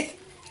 like, you think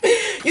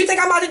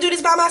I'm about to do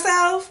this by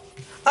myself?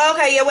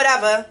 Okay, yeah,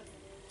 whatever.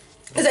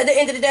 Because at the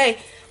end of the day,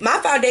 my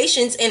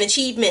foundations and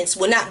achievements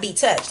will not be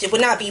touched. It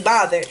will not be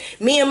bothered.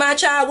 Me and my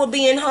child will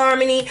be in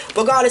harmony,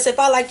 regardless if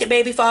I like the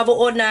baby father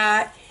or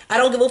not. I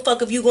don't give a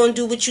fuck if you're going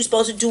to do what you're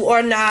supposed to do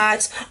or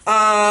not.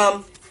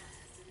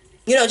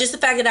 You know, just the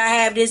fact that I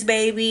have this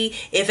baby,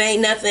 if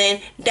ain't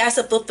nothing, that's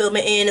a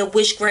fulfillment and a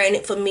wish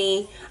granted for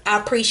me. I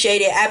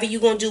appreciate it. After you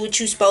gonna do what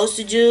you supposed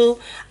to do,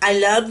 I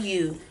love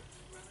you.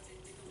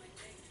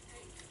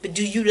 But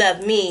do you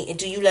love me? And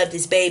do you love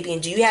this baby?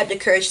 And do you have the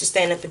courage to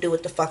stand up and do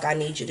what the fuck I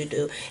need you to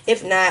do?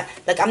 If not,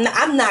 like I'm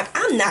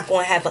not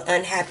gonna have an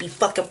unhappy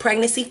fucking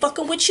pregnancy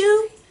fucking with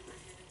you.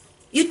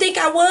 You think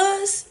I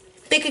was?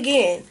 Think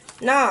again.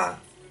 Nah.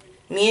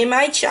 Me and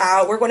my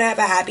child, we're going to have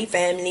a happy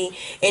family.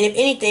 And if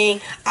anything,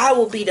 I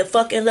will be the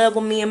fucking love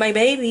of me and my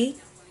baby.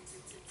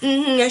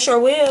 I sure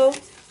will.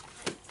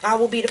 I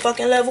will be the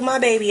fucking love of my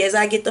baby as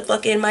I get the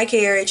fuck in my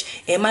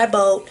carriage, in my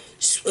boat,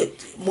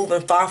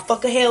 moving far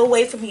fucking hell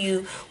away from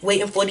you,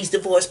 waiting for these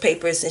divorce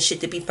papers and shit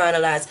to be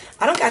finalized.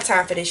 I don't got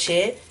time for this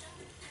shit.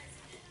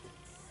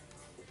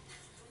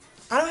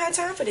 I don't have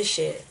time for this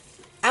shit.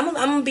 I'm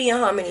going to be in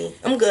harmony.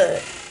 I'm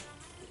good.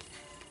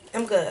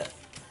 I'm good.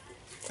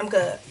 I'm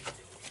good.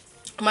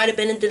 Might have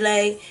been a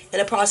delay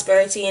and a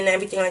prosperity and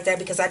everything like that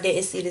because I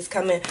didn't see this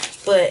coming.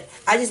 But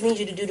I just need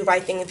you to do the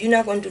right thing. If you're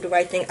not going to do the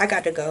right thing, I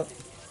got to go.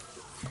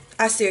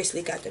 I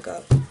seriously got to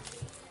go.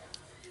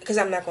 Because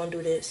I'm not going to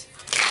do this.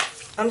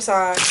 I'm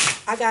sorry.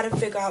 I got to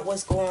figure out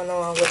what's going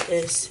on with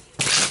this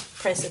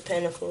Prince of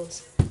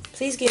Pentacles.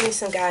 Please give me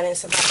some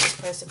guidance about this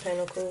Prince of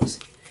Pentacles.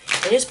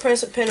 And this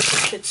Prince of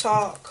Pentacles could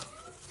talk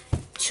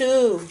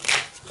to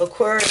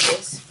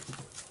Aquarius.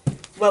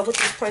 What would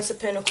this Prince of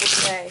Pentacles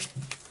say?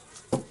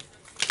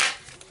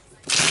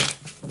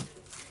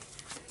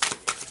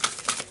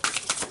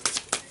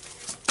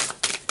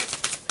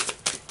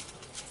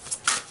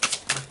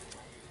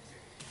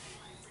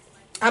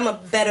 I'm a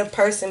better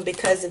person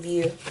because of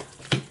you.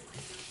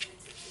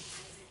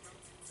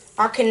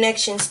 Our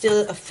connection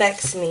still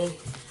affects me.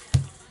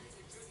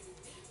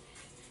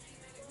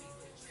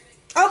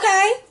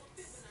 Okay.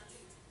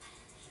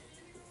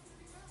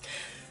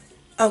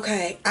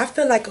 Okay, I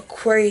feel like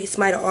Aquarius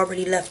might have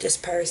already left this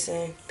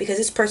person because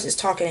this person is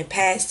talking in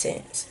past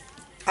tense.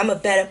 I'm a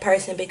better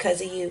person because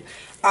of you.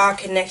 Our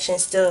connection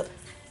still...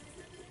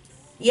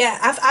 Yeah,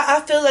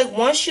 I feel like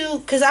once you...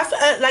 Because I feel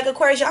like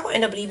Aquarius, y'all going to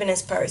end up leaving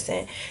this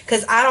person.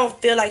 Because I don't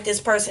feel like this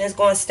person is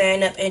going to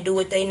stand up and do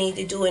what they need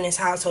to do in this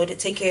household to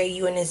take care of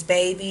you and this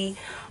baby.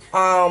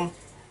 I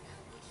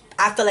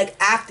feel like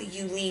after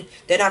you leave,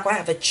 they're not going to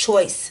have a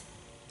choice.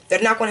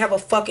 They're not going to have a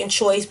fucking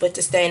choice but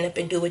to stand up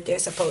and do what they're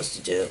supposed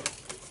to do.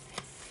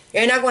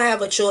 You're not going to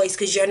have a choice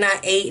because you're not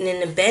aiding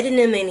and abetting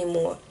them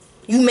anymore.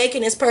 You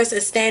making this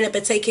person stand up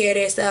and take care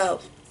of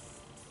themselves.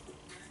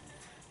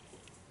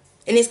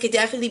 And this could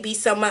definitely be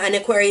an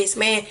Aquarius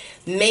man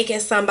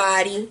making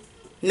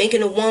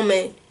a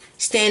woman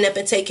stand up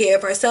and take care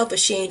of herself if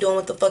she ain't doing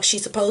what the fuck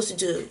she's supposed to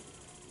do.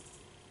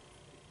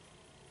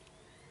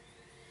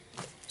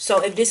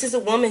 So if this is a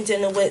woman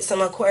dealing with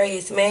some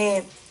Aquarius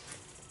man,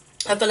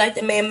 I feel like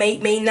the man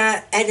may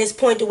not, at this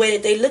point, the way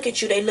that they look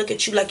at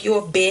you like you're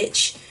a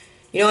bitch.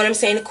 You know what I'm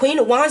saying? The Queen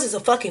of Wands is a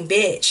fucking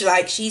bitch.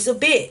 Like, she's a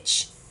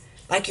bitch.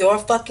 Like, you're a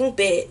fucking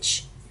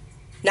bitch.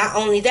 Not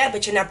only that,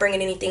 but you're not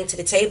bringing anything to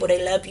the table.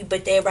 They love you,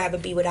 but they'd rather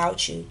be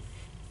without you.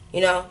 You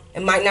know?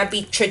 It might not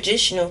be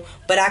traditional,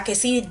 but I can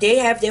see they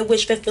have their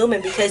wish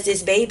fulfillment because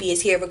this baby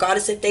is here.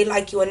 Regardless if they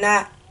like you or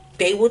not,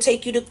 they will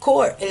take you to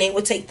court and they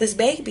will take this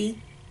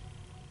baby.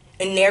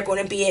 And they're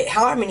going to be at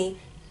harmony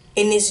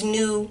in this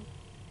new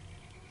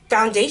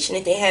foundation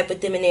that they have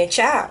with them and their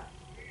child.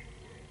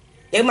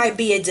 There might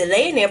be a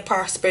delay in their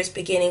prosperous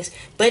beginnings,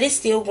 but it's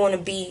still going to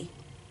be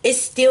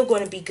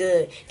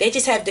good. They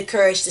just have the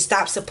courage to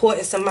stop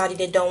supporting somebody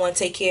that don't want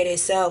to take care of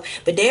themselves.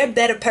 But they're a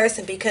better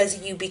person because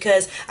of you,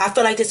 because I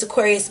feel like this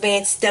Aquarius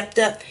man stepped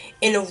up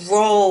in a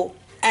role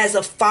as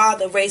a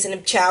father raising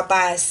a child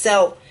by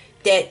himself,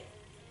 that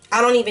I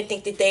don't even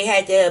think that they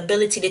had the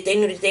ability, that they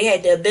knew that they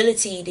had the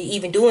ability to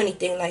even do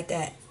anything like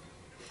that.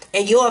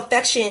 And your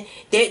affection,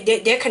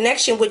 their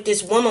connection with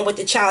this woman, with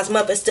the child's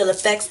mother, still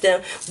affects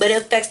them. But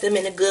it affects them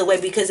in a good way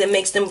because it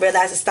makes them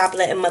realize to stop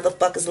letting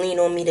motherfuckers lean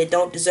on me that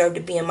don't deserve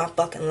to be in my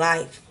fucking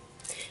life.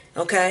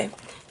 Okay?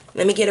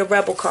 Let me get a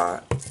rebel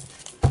card.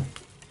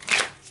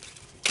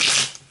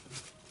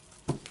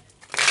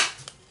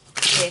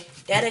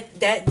 Yeah,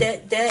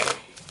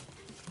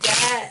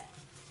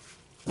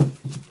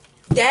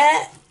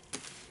 that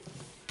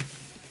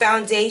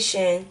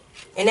foundation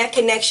and that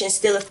connection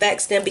still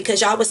affects them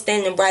because y'all was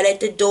standing right at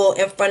the door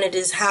in front of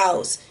this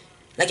house.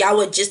 Like, y'all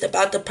were just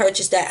about to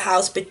purchase that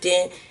house, but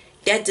then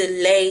that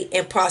delay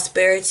in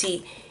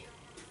prosperity,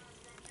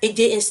 it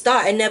didn't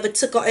start. It never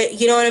took off.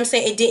 You know what I'm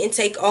saying? It didn't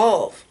take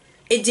off.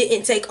 It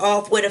didn't take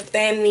off where the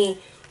family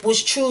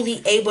was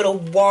truly able to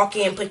walk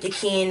in, put the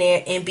key in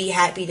there, and be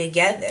happy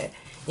together.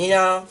 You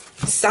know?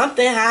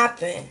 Something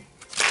happened.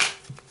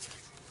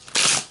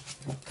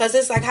 Because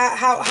it's like,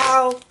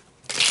 how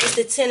is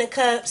the Ten of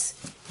Cups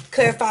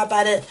clarified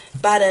by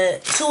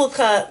the Two of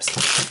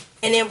Cups,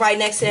 and then right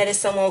next to that is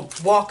someone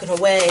walking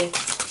away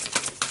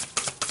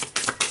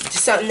to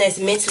something that's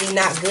mentally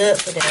not good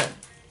for them.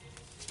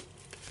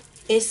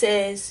 It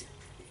says,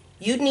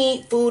 you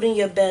need food in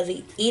your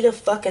belly. Eat a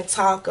fucking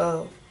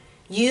taco.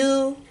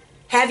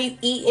 Have you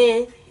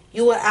eaten?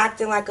 You were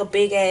acting like a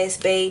big ass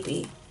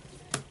baby.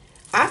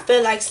 I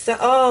feel like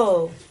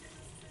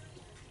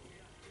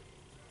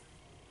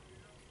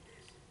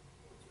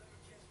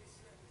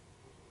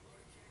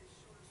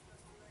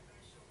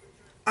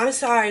I'm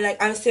sorry,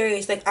 like, I'm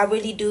serious. Like, I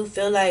really do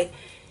feel like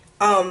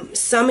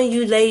some of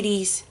you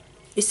ladies,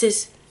 it's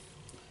just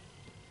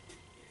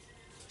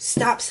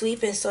stop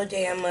sleeping so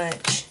damn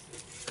much.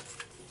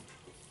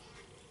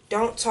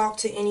 Don't talk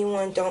to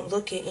anyone. Don't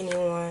look at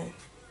anyone.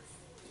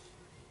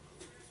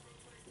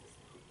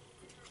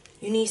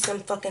 You need some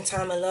fucking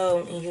time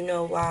alone, and you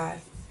know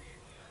why.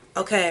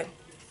 Okay.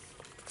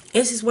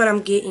 This is what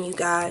I'm getting, you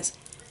guys.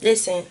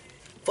 Listen,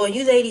 for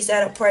you ladies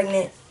that are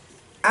pregnant,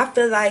 I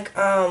feel like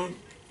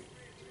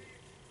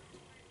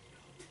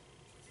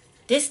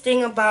this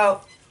thing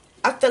about,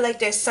 I feel like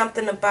there's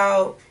something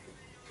about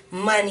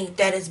money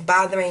that is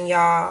bothering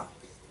y'all.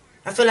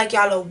 I feel like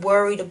y'all are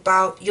worried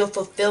about your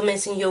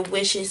fulfillments and your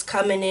wishes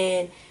coming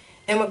in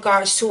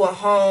regards to a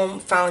home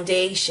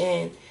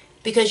foundation,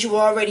 because you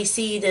already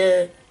see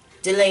the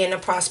delay in the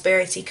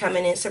prosperity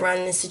coming in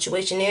surrounding this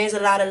situation. There is a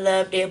lot of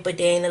love there, but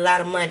there ain't a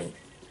lot of money.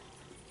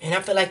 And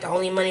I feel like the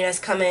only money that's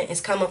coming is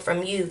coming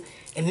from you.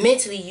 And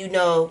mentally, you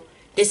know,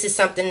 this is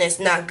something that's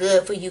not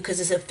good for you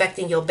because it's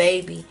affecting your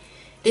baby.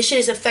 This shit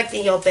is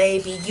affecting your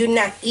baby. You're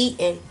not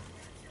eating.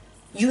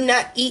 You're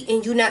not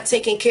eating. You're not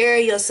taking care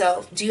of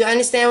yourself. Do you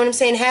understand what I'm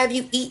saying? Have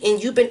you eaten?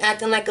 You've been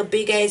acting like a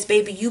big ass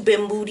baby. You've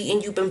been moody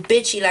and you've been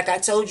bitchy, like I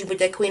told you with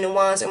that Queen of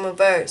Wands in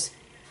reverse.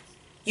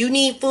 You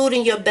need food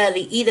in your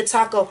belly. Eat a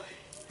taco.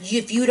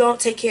 If you don't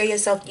take care of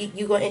yourself,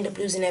 you're going to end up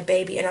losing that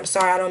baby. And I'm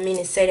sorry, I don't mean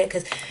to say that,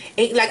 because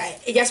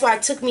that's why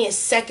it took me a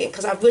second,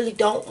 because I really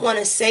don't want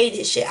to say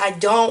this shit. I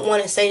don't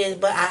want to say this,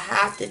 but I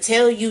have to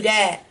tell you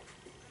that.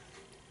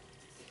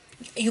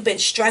 You've been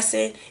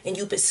stressing and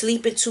you've been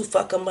sleeping too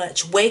fucking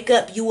much. Wake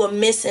up. You are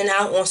missing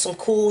out on some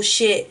cool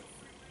shit.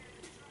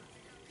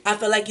 I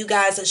feel like you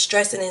guys are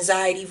stress and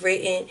anxiety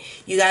ridden.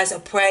 You guys are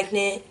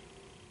pregnant.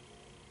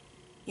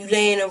 You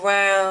laying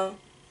around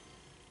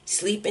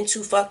sleeping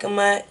too fucking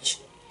much.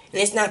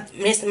 And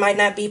this might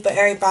not be for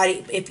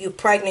everybody if you're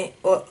pregnant,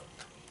 or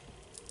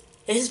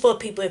this is for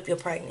people if you're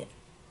pregnant.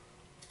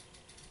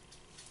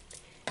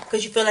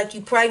 Because you feel like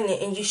you're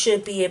pregnant and you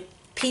should be at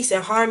peace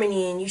and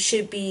harmony, and it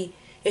should be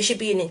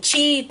an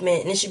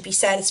achievement, and it should be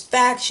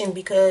satisfaction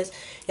because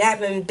you're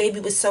having a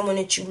baby with someone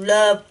that you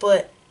love.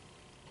 But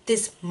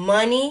this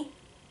money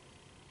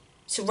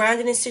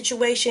surrounding this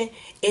situation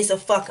is a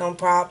fucking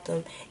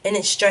problem. And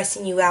it's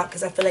stressing you out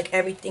because I feel like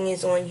everything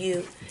is on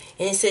you.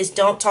 And it says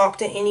don't talk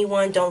to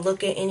anyone. Don't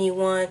look at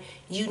anyone.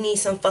 You need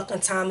some fucking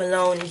time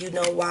alone, and you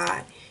know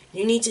why.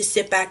 You need to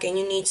sit back and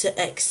you need to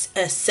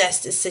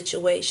assess the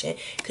situation.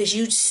 Because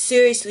you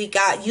seriously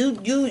got... You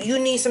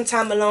need some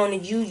time alone,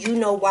 and you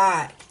know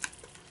why.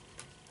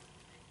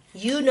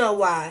 You know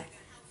why.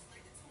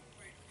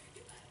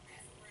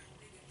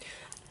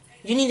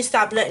 You need to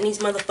stop letting these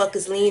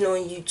motherfuckers lean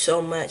on you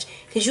so much.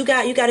 Because you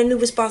got a new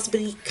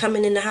responsibility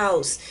coming in the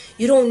house.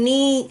 You don't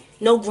need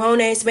no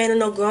grown-ass man or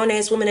no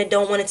grown-ass woman that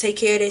don't want to take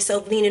care of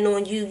themselves leaning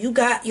on you. You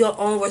got your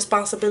own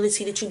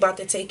responsibility that you about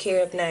to take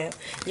care of now.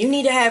 You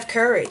need to have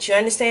courage. You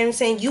understand what I'm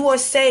saying? You are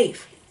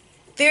safe.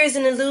 Fear is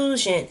an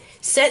illusion.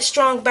 Set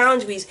strong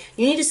boundaries.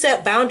 You need to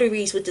set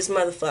boundaries with this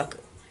motherfucker.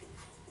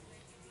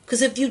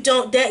 Because if you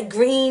don't, that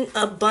green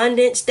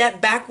abundance, that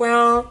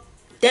background,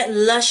 that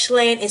lush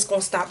land is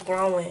going to stop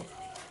growing.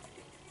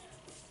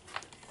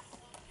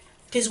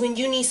 Because when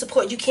you need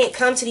support, you can't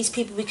come to these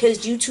people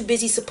because you too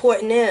busy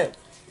supporting them.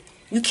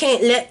 You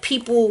can't let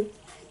people...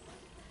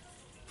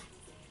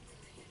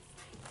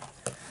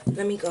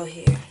 Let me go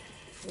here.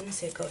 Let me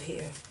say go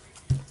here.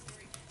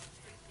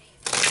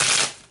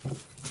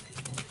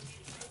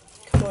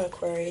 Come on,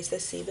 Aquarius.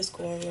 Let's see what's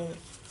going on.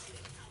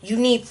 You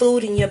need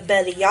food in your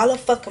belly. Y'all are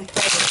fucking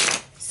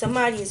pregnant.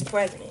 Somebody is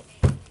pregnant.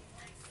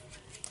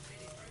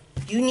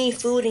 You need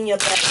food in your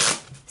belly.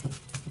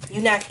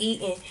 You're not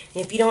eating.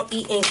 And if you don't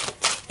eat and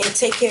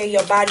take care of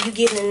your body, you're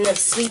getting enough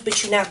sleep,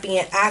 but you're not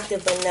being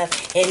active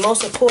enough. And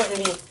most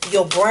importantly,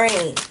 your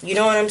brain. You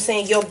know what I'm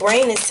saying? Your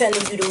brain is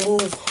telling you to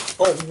move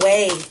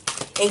away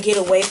and get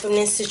away from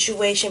this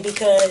situation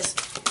because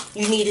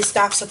you need to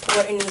stop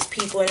supporting these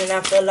people. And then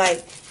I feel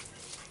like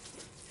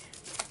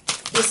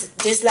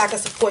this lack of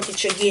support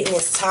that you're getting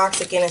is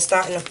toxic and it's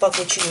starting to fuck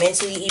with you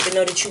mentally, even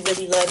though that you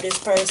really love this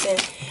person.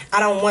 I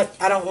don't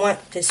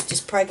want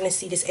this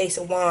pregnancy, this Ace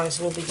of Wands,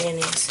 new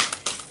beginnings.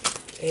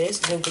 It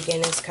is new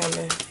beginnings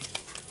coming.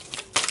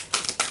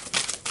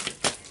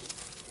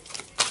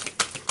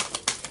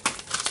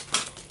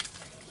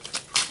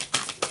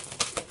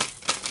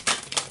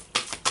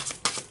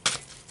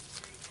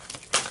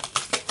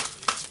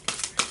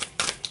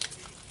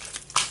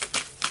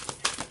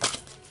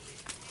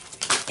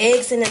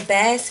 Eggs in a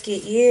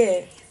basket,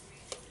 yeah.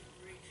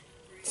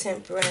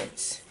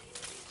 Temperance.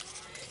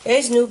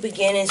 There's new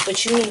beginnings,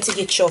 but you need to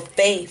get your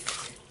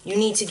faith. You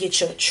need to get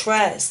your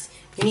trust.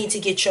 You need to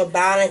get your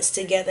balance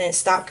together and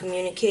stop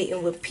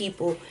communicating with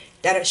people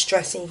that are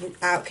stressing you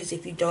out. Because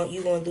if you don't,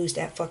 you're going to lose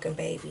that fucking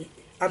baby.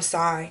 I'm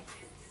sorry.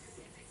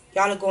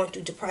 Y'all are going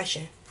through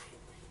depression.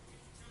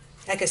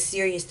 Like a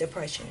serious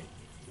depression.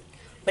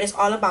 But it's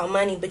all about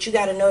money. But you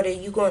got to know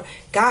that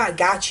God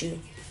got you.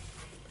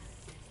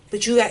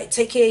 But you got to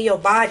take care of your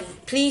body.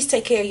 Please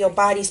take care of your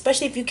body.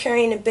 Especially if you're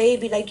carrying a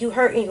baby. Like you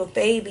hurting your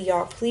baby,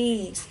 y'all.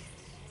 Please.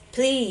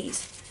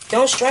 Please.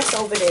 Don't stress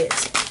over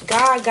this.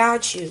 God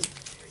got you.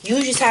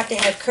 You just have to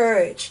have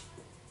courage.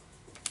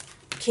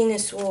 King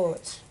of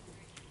Swords.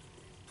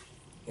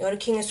 You know the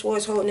King of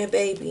Swords holding that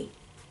baby.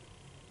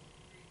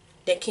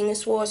 That King of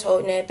Swords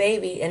holding that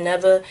baby.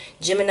 Another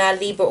Gemini,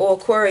 Libra, or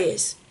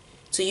Aquarius.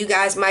 So you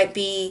guys might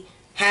be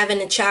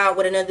having a child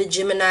with another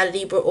Gemini,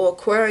 Libra, or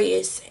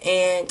Aquarius.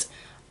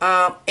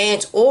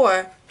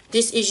 Or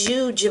this is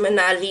you,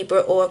 Gemini,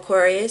 Libra, or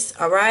Aquarius.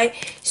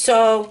 Alright?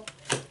 So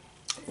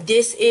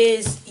this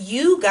is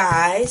you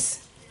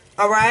guys.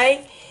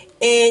 Alright?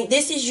 And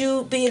this is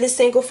you being a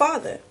single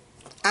father.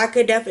 I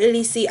could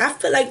definitely see. I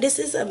feel like this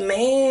is a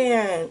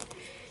man.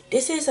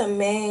 This is a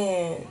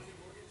man.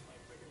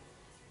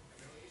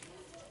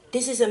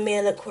 This is a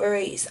male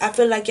Aquarius. I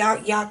feel like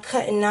y'all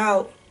cutting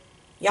out.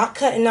 Y'all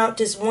cutting out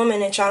this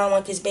woman that y'all don't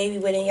want this baby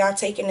with, and y'all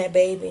taking that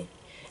baby.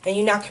 And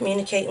you're not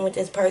communicating with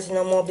this person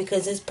no more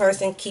because this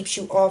person keeps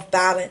you off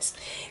balance.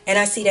 And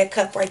I see that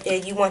cup right there.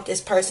 You want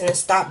this person to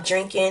stop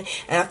drinking.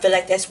 And I feel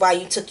like that's why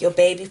you took your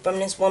baby from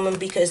this woman,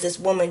 because this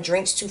woman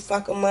drinks too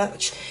fucking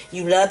much.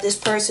 You love this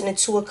person in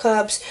 2 of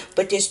Cups,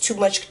 but there's too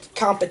much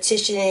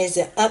competition. It's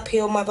an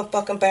uphill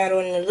motherfucking battle.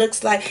 And it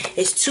looks like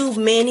it's 2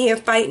 men here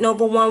fighting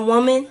over 1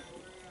 woman.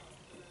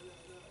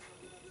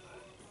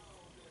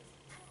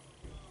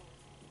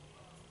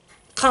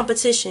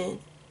 Competition.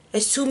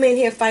 There's 2 men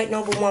here fighting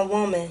over 1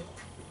 woman.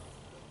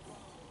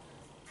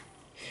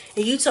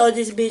 And you told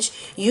this bitch,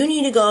 you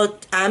need to go,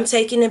 I'm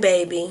taking the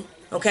baby,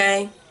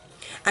 okay?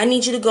 I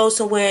need you to go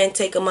somewhere and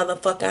take a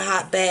motherfucking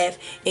hot bath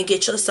and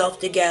get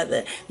yourself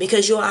together.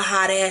 Because you're a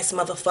hot ass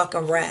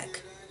motherfucking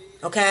wreck,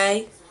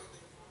 okay?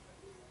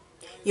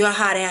 You're a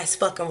hot ass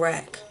fucking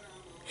wreck.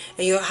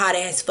 And you're a hot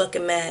ass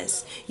fucking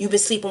mess. You've been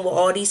sleeping with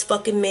all these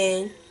fucking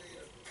men,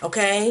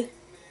 okay?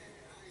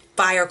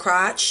 Fire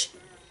crotch.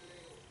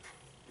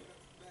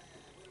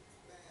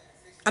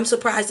 I'm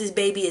surprised this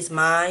baby is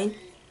mine,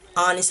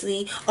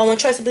 honestly. Oh, and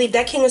trust and believe,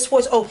 that King of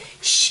Swords,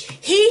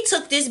 he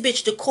took this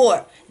bitch to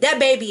court. That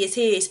baby is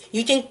his.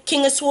 You think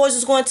King of Swords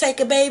is going to take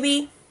a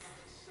baby?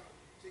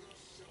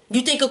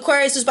 You think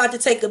Aquarius is about to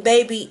take a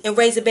baby and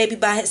raise a baby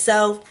by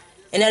himself?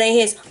 And that ain't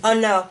his. Oh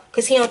no,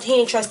 cause he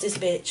ain't trust this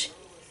bitch.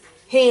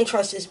 He ain't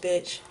trust this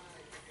bitch.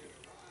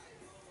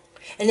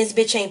 And this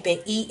bitch ain't been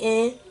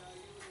eating.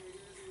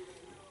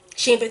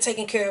 She ain't been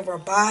taking care of her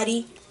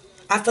body.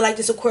 I feel like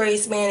this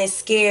Aquarius man is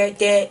scared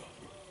that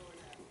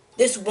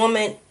this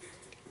woman,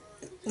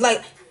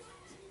 like,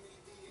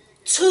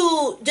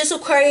 to this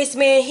Aquarius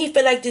man, he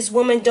feel like this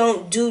woman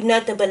don't do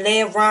nothing but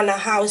lay around the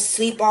house,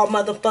 sleep all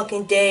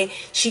motherfucking day.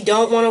 She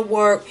don't want to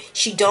work.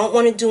 She don't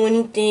want to do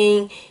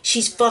anything.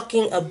 She's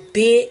fucking a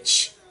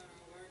bitch.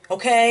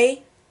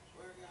 Okay?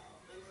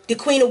 The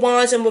Queen of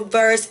Wands in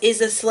reverse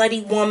is a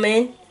slutty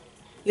woman.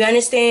 You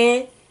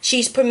understand?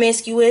 She's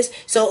promiscuous.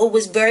 So it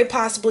was very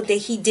possible that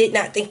he did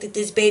not think that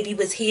this baby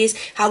was his.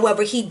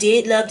 However, he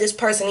did love this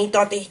person. He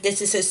thought that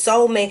this is his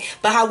soulmate.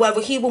 But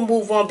however, he will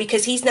move on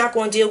because he's not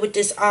going to deal with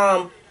this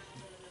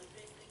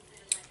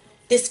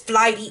this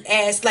flighty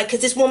ass, like,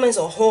 because this woman's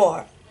a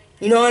whore.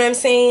 You know what I'm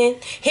saying?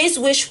 His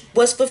wish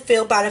was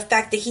fulfilled by the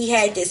fact that he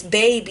had this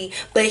baby,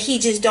 but he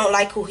just don't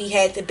like who he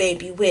had the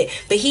baby with.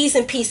 But he's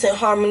in peace and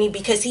harmony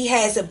because he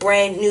has a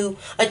brand new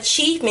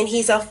achievement.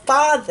 He's a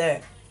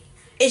father.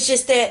 It's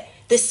just that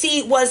the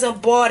seed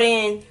wasn't brought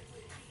in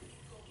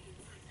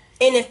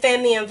the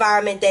family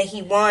environment that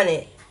he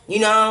wanted. You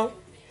know?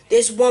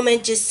 This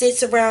woman just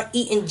sits around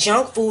eating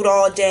junk food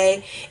all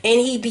day, and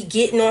he be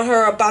getting on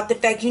her about the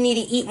fact you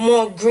need to eat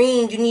more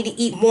green, you need to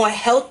eat more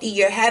healthy,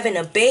 you're having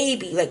a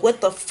baby. Like,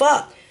 what the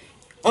fuck?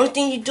 Only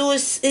thing you do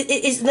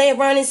is lay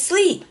around and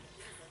sleep.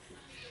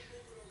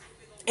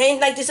 And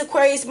like, this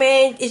Aquarius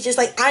man is just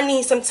like, I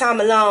need some time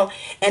alone.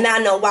 And I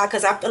know why,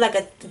 because I feel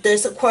like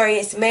this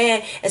Aquarius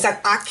man is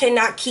like, I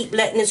cannot keep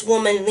letting this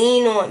woman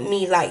lean on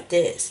me like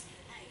this.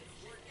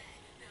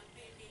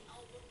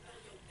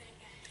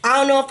 I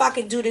don't know if I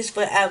could do this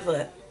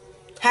forever.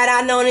 Had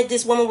I known that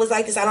this woman was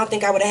like this, I don't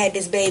think I would have had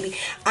this baby.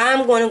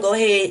 I'm going to go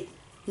ahead,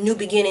 new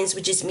beginnings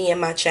with just me and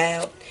my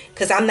child.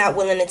 Because I'm not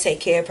willing to take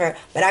care of her.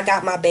 But I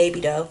got my baby,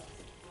 though.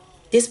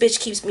 This bitch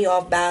keeps me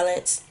off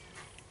balance.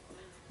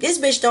 This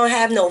bitch don't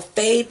have no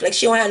faith. Like,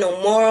 she don't have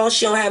no morals.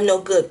 She don't have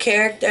no good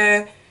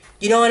character.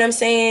 You know what I'm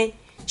saying?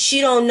 She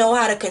don't know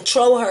how to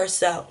control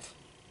herself.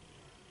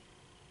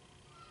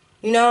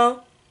 You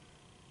know?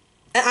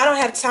 And I don't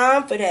have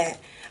time for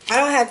that. I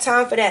don't have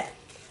time for that.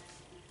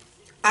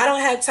 I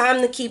don't have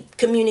time to keep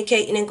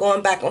communicating and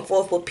going back and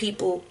forth with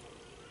people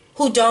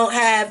who don't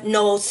have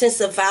no sense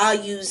of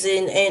values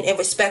and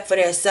respect for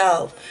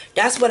themselves.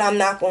 That's what I'm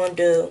not going to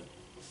do.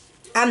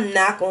 I'm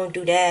not going to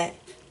do that.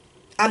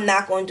 I'm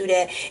not going to do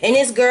that. And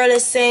this girl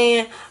is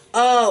saying,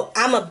 oh,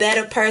 I'm a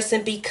better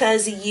person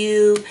because of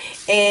you,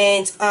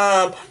 and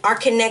our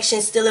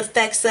connection still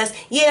affects us.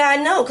 Yeah, I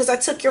know, because I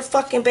took your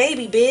fucking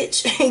baby,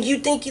 bitch. And you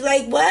think you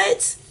like,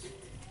 what?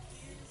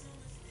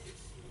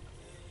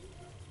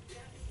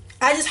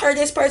 I just heard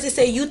this person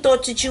say, you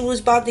thought that you was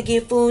about to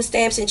get food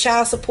stamps and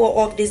child support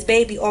off this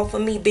baby off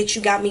of me. Bitch,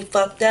 you got me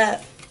fucked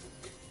up.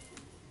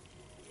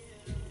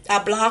 I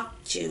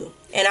blocked you.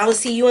 And I will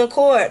see you in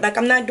court. Like,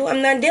 I'm not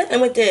dealing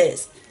with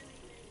this.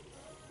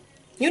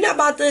 You're not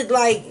about to,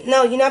 like,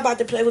 no, you're not about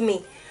to play with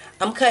me.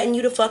 I'm cutting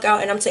you the fuck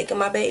out and I'm taking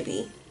my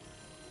baby.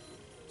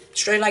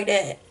 Straight like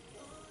that.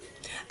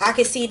 I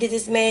can see that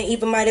this man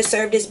even might have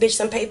served this bitch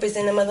some papers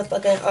in the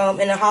motherfucking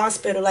in the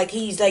hospital, like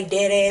he's like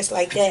dead ass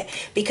like that,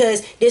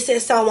 because this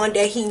is someone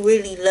that he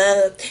really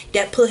loved,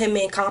 that put him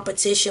in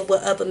competition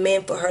with other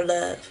men for her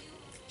love.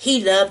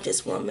 He loved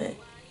this woman.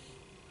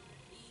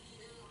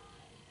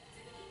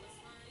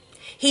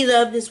 He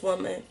loved this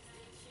woman,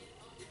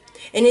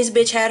 and this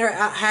bitch had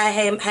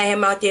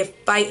him out there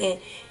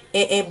fighting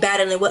and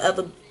battling with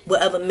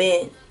other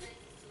men.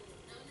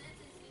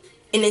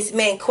 And this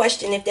man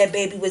questioned if that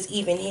baby was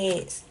even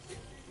his.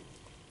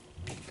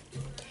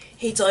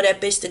 He told that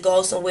bitch to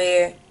go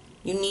somewhere.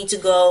 You need to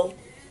go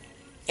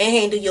and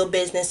handle your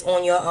business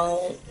on your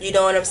own. You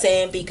know what I'm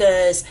saying?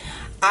 Because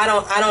I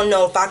don't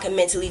know if I can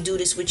mentally do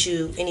this with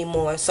you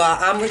anymore. So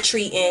I'm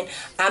retreating.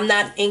 I'm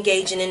not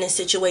engaging in a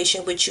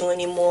situation with you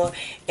anymore.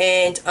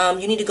 And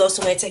you need to go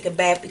somewhere and take a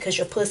bath because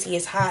your pussy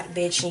is hot,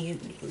 bitch. And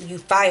you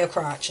fire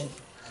crotching.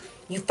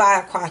 You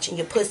fire crotching.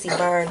 Your pussy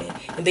burning.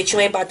 And bitch, you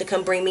ain't about to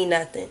come bring me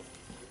nothing.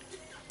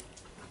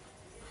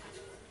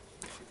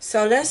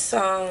 So let's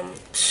don't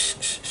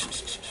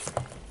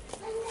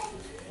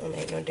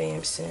make no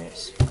damn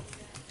sense.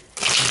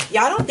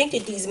 Y'all don't think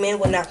that these men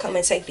will not come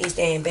and take these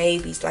damn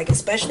babies, like,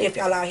 especially if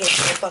y'all out here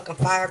being fucking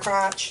fire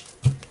crotch.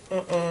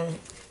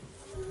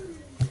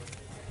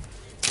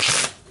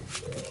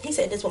 He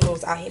said this woman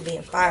was out here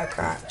being fire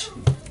crotch,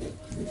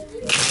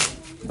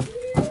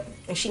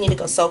 and she need to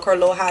go soak her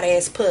little hot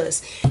ass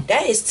puss.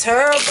 That is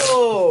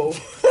terrible.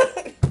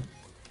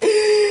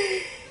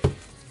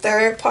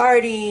 Third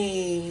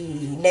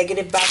party,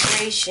 negative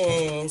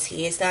vibrations.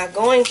 He is not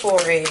going for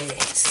it.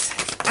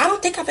 I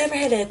don't think I've ever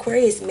had an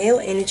Aquarius male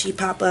energy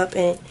pop up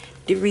in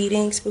the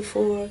readings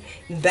before.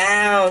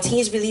 Bound.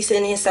 He's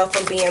releasing himself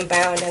from being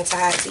bound and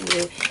tied to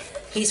you.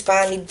 He's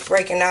finally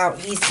breaking out.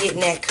 He's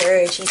getting that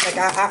courage. He's like,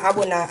 I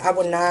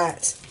will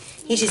not.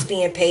 He's just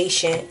being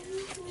patient.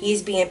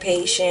 He's being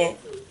patient.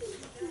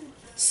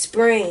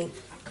 Spring.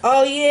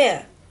 Oh,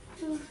 yeah.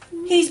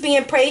 He's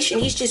being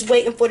patient. He's just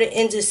waiting for the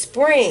end of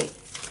spring.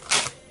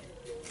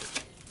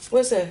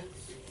 What's a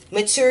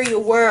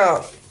material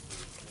world?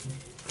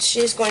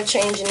 Shit's going to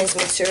change in this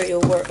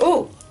material world.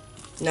 Ooh.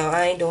 No,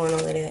 I ain't doing all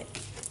of that.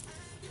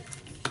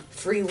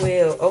 Free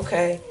will.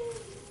 Okay.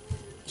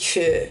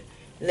 Yeah.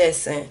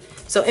 Listen.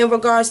 So in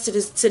regards to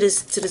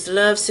this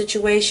love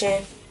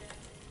situation,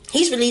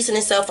 he's releasing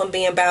himself from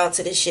being bound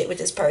to this shit with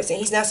this person.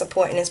 He's not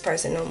supporting this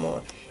person no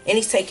more. And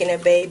he's taking their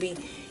baby.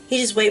 He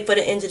just wait for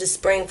the end of the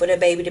spring for the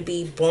baby to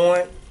be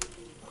born.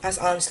 That's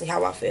honestly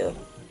how I feel.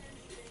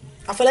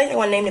 I feel like they're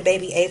going to name the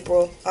baby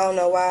April. I don't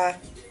know why.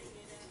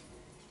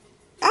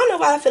 I don't know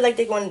why I feel like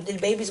the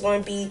baby's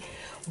going to be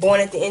born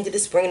at the end of the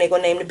spring. They're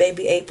going to name the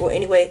baby April.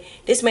 Anyway,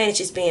 this man is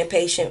just being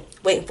patient,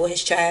 waiting for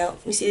his child.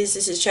 You see, this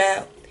is his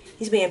child.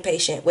 He's being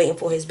patient, waiting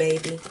for his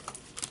baby.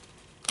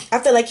 I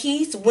feel like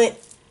he's went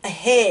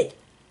ahead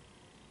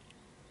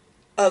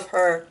of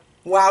her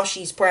while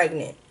she's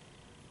pregnant.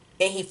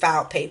 And he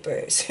filed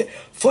papers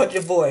for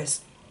divorce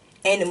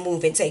and to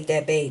move and take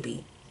that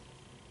baby.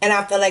 And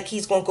I feel like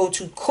he's going to go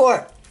to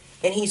court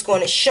and he's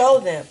going to show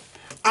them,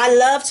 I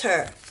loved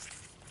her.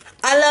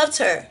 I loved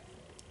her.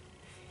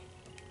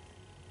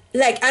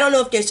 Like, I don't know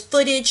if there's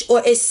footage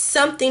or it's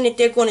something that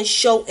they're going to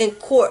show in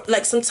court,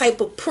 like some type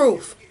of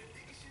proof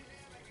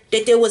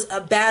that there was a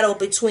battle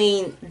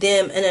between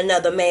them and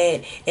another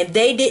man. And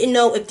they didn't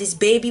know if this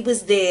baby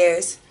was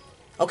theirs.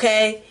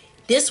 Okay?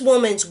 This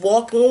woman's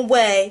walking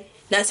away,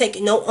 not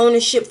taking no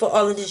ownership for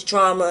all of this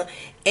drama.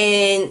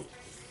 And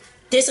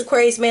this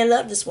Aquarius man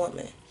loved this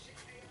woman.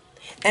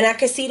 And I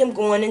can see them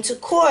going into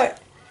court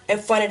in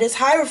front of this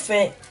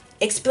Hierophant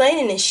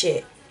explaining this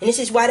shit. And this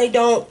is why they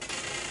don't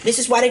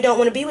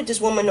want to be with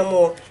this woman no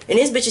more. And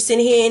this bitch is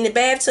sitting here in the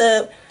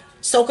bathtub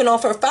soaking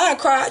off her fire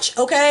crotch,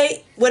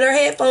 okay? With her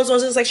headphones on.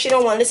 So it's like she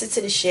don't want to listen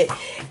to this shit.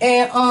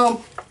 And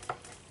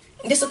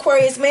this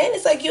Aquarius man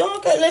is like, you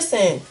don't got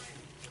listen.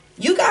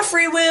 You got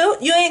free will.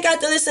 You ain't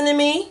got to listen to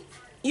me.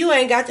 You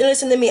ain't got to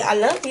listen to me. I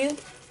love you,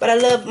 but I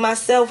love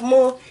myself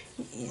more.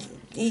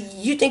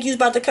 You think you's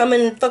about to come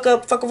and fuck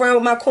around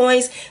with my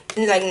coins?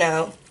 And like,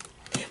 no.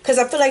 Because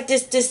I feel like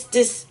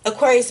this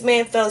Aquarius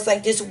man feels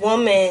like this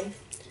woman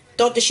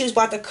thought that she was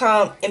about to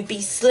come and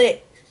be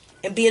slick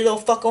and be a little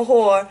fucking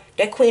whore,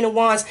 that Queen of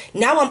Wands.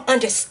 Now I'm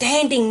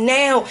understanding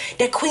now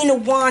that Queen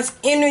of Wands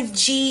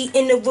energy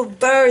in the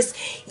reverse.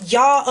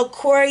 Y'all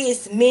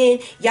Aquarius men,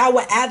 y'all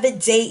were ever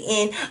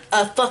dating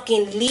a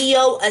fucking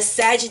Leo, a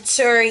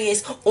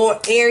Sagittarius, or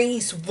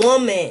Aries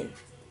woman.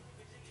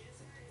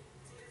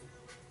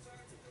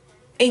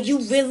 And you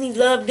really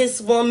love this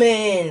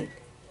woman.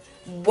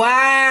 Wow.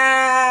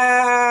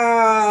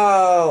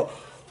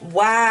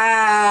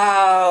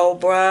 Wow,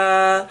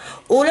 bruh.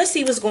 Oh, let's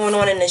see what's going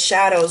on in the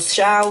shadows,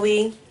 shall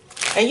we?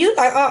 And you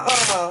like,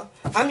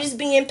 I'm just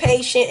being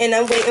patient and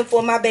I'm waiting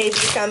for my baby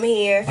to come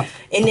here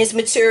in this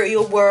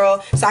material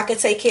world so I can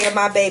take care of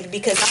my baby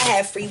because I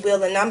have free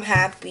will and I'm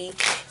happy.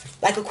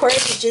 Like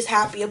Aquarius is just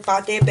happy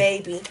about their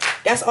baby.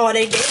 That's all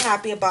they're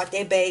happy about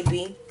their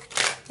baby.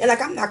 They're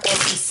like, I'm not going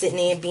to be sitting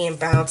there and being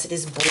bound to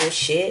this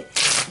bullshit.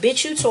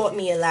 Bitch, you taught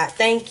me a lot.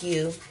 Thank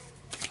you.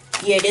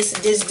 Yeah,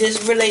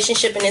 this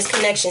relationship and this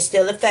connection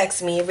still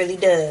affects me. It really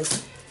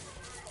does.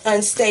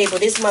 Unstable.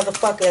 This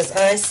motherfucker is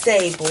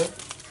unstable.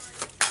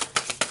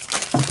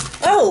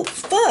 Oh,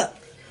 fuck.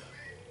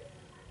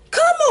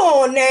 Come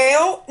on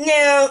now.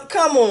 Now,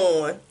 come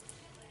on.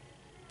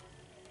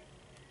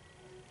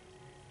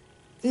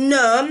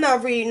 No, I'm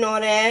not reading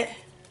all that.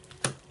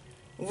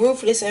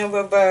 Ruthless in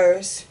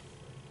reverse.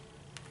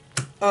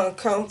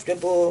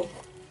 Uncomfortable.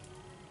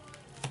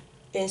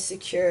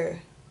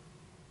 Insecure.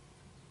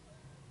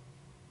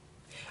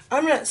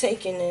 I'm not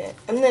taking it.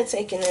 I'm not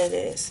taking none of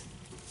this.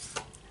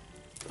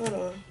 Hold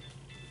on.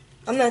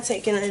 I'm not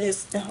taking none of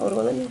this. Hold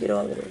on. Let me get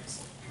all of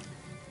this.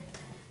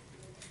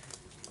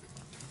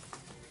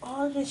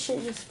 All this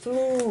shit just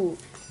flew.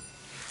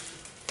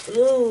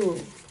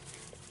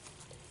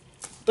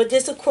 But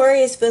this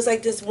Aquarius feels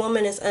like this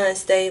woman is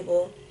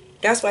unstable.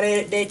 That's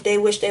why they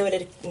wish they would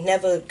have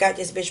never got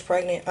this bitch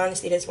pregnant.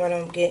 Honestly, that's what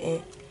I'm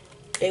getting.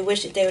 They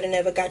wish that they would have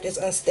never got this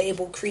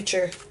unstable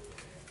creature.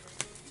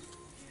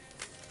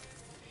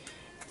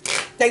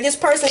 Like, this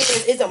person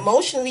is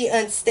emotionally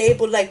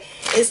unstable. Like,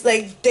 it's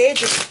like they're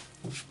just,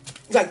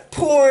 like,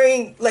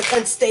 pouring, like,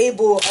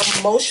 unstable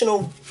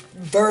emotional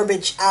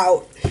verbiage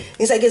out.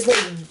 It's like it's,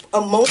 like,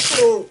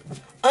 emotional,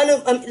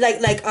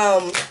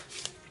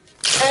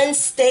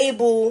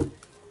 unstable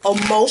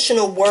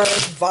emotional word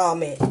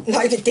vomit.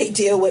 Like, that they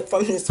deal with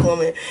from this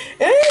woman.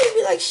 And I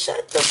be like,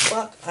 shut the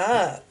fuck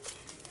up.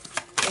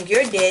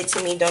 You're dead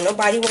to me. Don't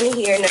nobody want to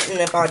hear nothing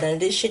about none of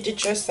this shit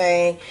that you're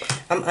saying.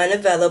 I'm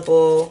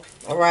unavailable.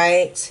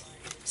 Alright?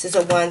 This is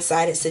a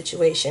one-sided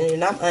situation.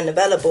 And I'm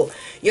unavailable.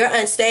 You're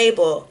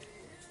unstable.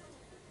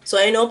 So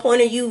ain't no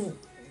point of you,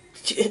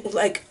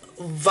 like,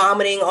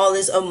 vomiting all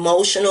this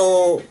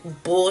emotional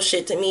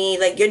bullshit to me.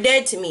 Like, you're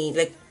dead to me.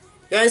 Like,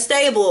 you're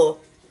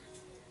unstable.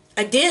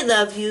 I did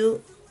love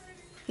you.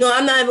 No,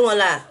 I'm not even gonna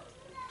lie.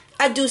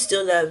 I do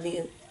still love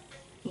you.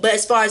 But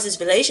as far as this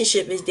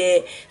relationship is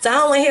dead, so I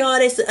don't want to hear all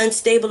this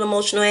unstable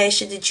emotional ass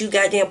shit that you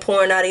goddamn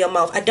pouring out of your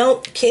mouth. I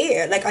don't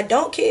care. Like, I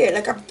don't care.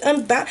 Like,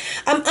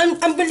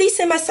 I'm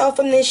releasing myself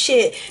from this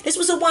shit. This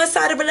was a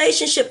one-sided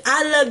relationship.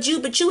 I loved you,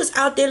 but you was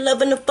out there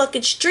loving the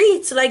fucking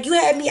streets. Like, you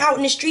had me out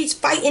in the streets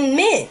fighting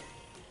men.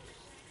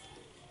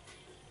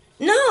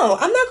 No,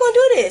 I'm not gonna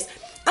do this.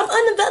 I'm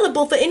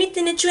unavailable for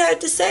anything that you have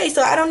to say,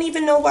 so I don't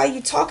even know why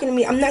you talking to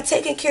me. I'm not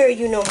taking care of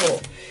you no more.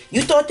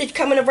 You thought that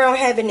coming around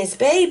having this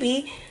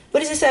baby, what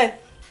does it say?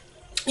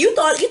 You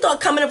thought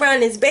coming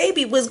around this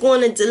baby was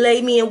going to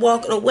delay me and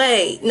walking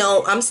away.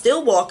 No, I'm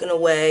still walking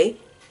away.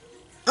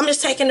 I'm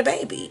just taking the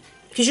baby.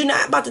 Because you're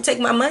not about to take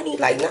my money.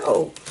 Like,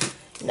 no.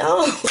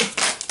 No.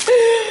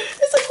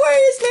 This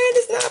Aquarius man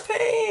is not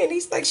paying.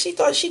 He's like, she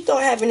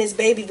thought having this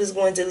baby was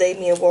going to delay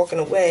me and walking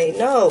away.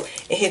 No.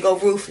 And here go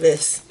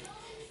ruthless.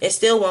 It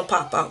still won't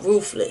pop out.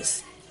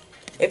 Ruthless.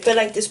 It feel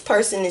like this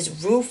person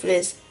is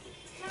ruthless.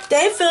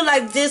 They feel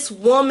like this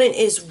woman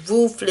is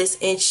ruthless,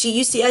 and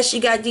you see how she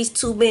got these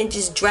two men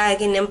just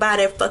dragging them by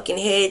their fucking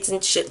heads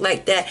and shit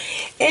like that.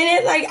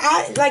 And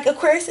it like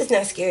Aquarius is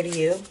not scared of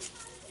you.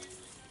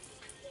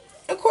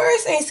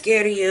 Aquarius ain't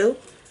scared of you.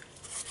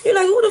 You're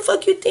like, who the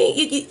fuck you think?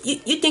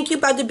 You think you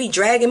about to be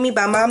dragging me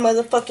by my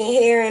motherfucking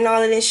hair and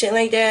all of this shit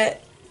like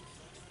that?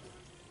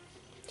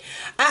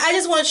 I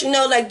just want you to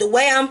know, like, the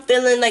way I'm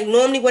feeling, like,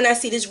 normally when I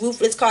see this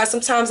ruthless card,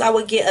 sometimes I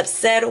would get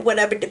upset or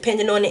whatever,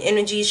 depending on the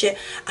energy and shit.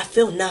 I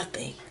feel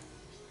nothing.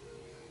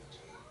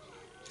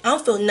 I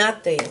don't feel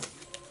nothing.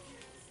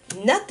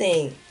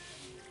 Nothing.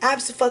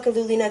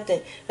 Absolutely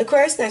nothing.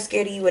 Aquarius not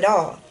scared of you at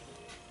all.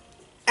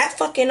 At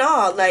fucking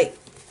all. Like,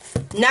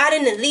 not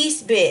in the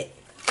least bit.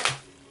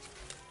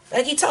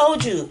 Like he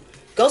told you.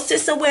 Go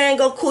sit somewhere and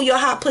go cool your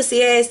hot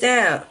pussy ass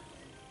down.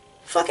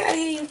 Fuck out of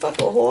here, you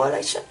fucking whore.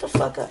 Like, shut the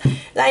fuck up.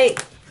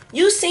 Like,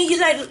 you seen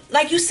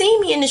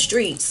me in the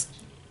streets.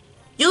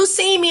 You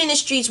seen me in the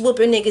streets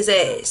whooping niggas'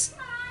 ass.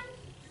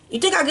 You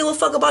think I give a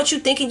fuck about you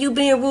thinking you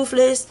being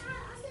ruthless?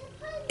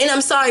 And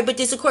I'm sorry, but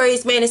this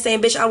Aquarius man is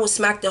saying, bitch, I will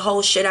smack the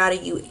whole shit out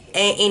of you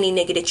and any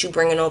nigga that you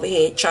bringing over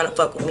here trying to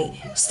fuck with me.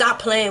 Stop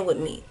playing with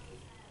me.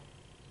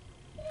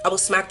 I will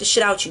smack the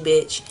shit out you,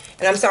 bitch.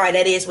 And I'm sorry,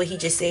 that is what he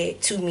just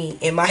said to me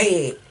in my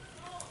head.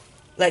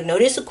 Like, no,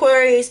 this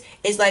Aquarius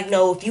is like,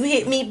 no, if you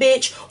hit me,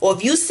 bitch, or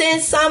if you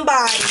send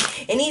somebody,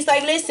 and he's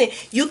like, listen,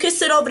 you can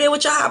sit over there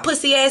with your hot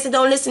pussy ass and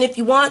don't listen if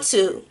you want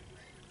to.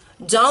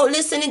 Don't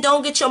listen and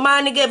don't get your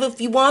mind together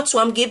if you want to.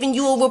 I'm giving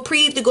you a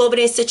reprieve to go over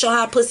there and sit your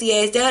hot pussy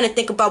ass down and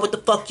think about what the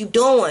fuck you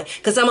doing.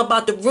 Because I'm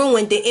about to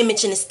ruin the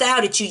image and the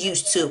style that you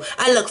used to.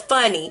 I look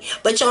funny,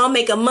 but y'all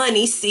making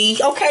money, see?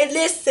 Okay,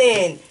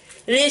 listen.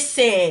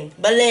 Listen,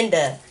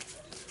 Belinda.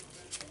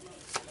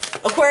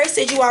 Aquarius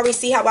said you already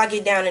see how I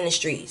get down in the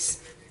streets.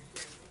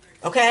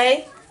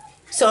 Okay?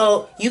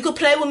 So, you could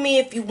play with me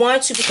if you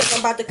want to, because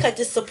I'm about to cut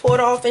this support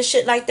off and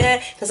shit like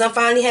that. Because I'm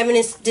finally having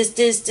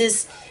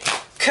this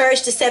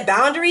courage to set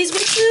boundaries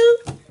with you.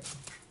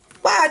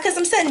 Why? Because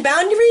I'm setting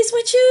boundaries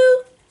with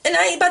you? And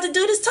I ain't about to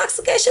do this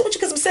toxic ass shit with you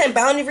because I'm setting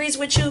boundaries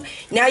with you.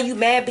 Now you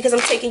mad because I'm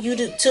taking you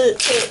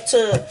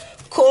to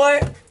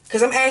court?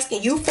 Because I'm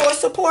asking you for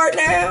support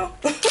now?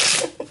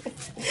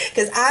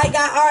 Because I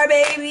got our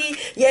baby.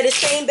 Yeah, the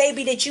same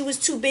baby that you was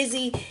too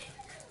busy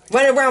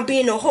running around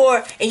being a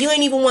whore, and you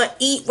ain't even want to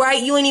eat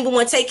right. You ain't even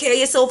want to take care of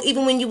yourself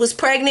even when you was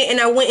pregnant,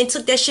 and I went and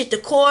took that shit to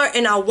court,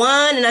 and I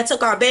won, and I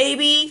took our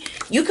baby.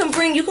 You can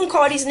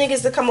call these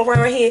niggas to come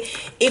around here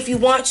if you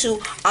want to.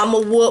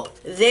 I'ma whoop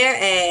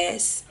their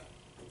ass.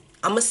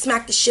 I'ma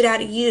smack the shit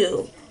out of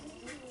you.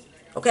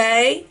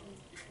 Okay?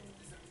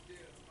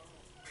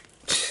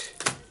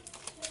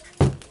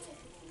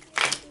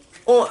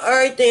 On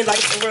everything, like,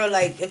 for real,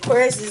 like,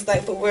 Aquarius is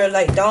like, for real,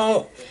 like,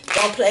 don't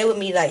play with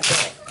me like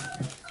that.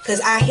 Because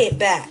I hit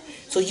back.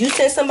 So you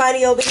send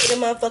somebody over here to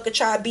motherfucker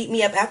try to beat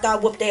me up. After I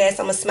whoop their ass,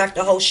 I'm going to smack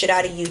the whole shit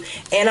out of you.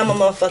 And I'm a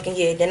motherfucking,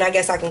 yeah, then I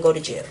guess I can go to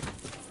jail.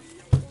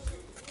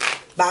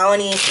 But I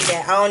don't even see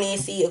that. I don't even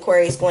see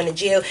Aquarius going to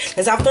jail.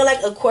 Because I feel like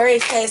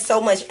Aquarius has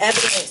so much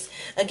evidence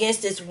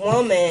against this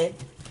woman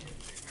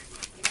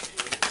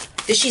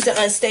that she's an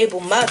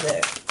unstable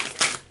mother.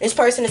 This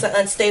person is an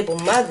unstable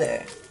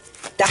mother.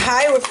 The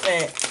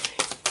Hierophant.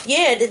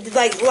 Yeah,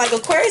 like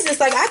Aquarius is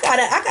like,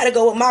 I gotta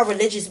go with my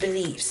religious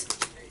beliefs.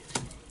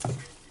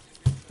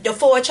 The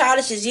Four of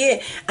Childishes,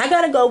 yeah, I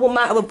gotta go with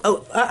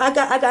I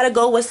gotta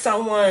go with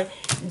someone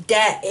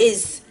that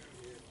is,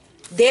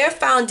 their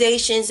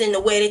foundations and the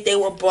way that they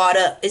were brought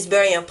up is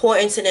very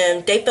important to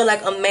them. They feel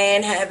like a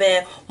man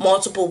having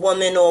multiple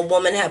women or a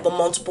woman having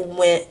multiple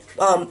men,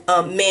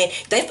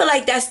 they feel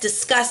like that's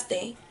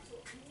disgusting.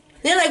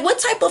 They're like, what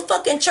type of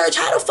fucking church?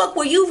 How the fuck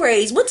were you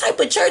raised? What type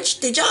of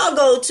church did y'all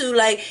go to?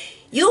 Like,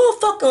 you a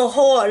fucking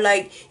whore.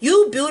 Like,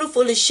 you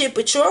beautiful as shit,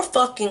 but you're a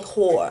fucking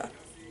whore.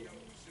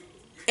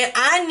 And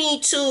I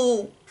need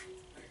to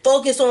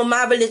focus on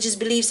my religious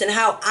beliefs and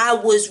how I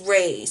was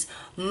raised.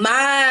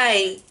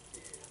 My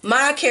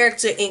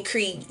character and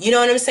creed. You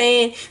know what I'm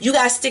saying? You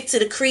gotta stick to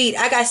the creed.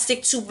 I gotta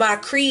stick to my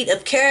creed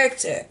of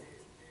character.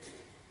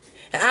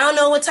 And I don't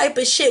know what type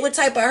of shit, what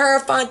type of her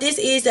font this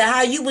is, that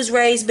how you was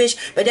raised,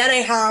 bitch, but that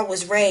ain't how I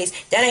was raised.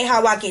 That ain't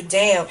how I get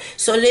down.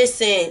 So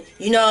listen,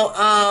 you know,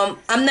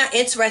 I'm not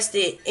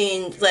interested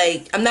in,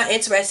 like, I'm not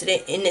interested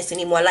in this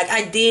anymore. Like,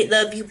 I did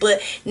love you,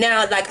 but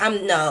now, like,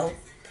 no.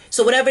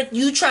 So whatever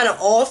you trying to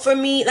offer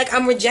me, like,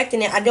 I'm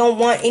rejecting it. I don't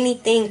want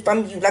anything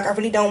from you. Like, I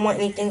really don't want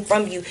anything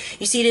from you.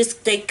 You see this?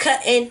 They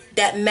cutting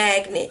that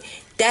magnet.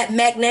 That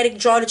magnetic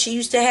draw that you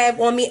used to have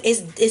on me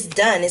is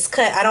done. It's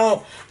cut. I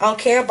don't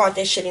care about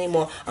that shit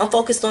anymore. I'm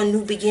focused on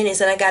new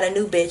beginnings, and I got a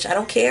new bitch. I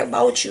don't care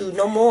about you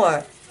no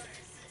more.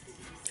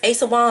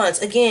 Ace of Wands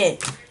again.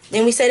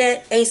 Then we say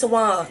that Ace of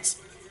Wands.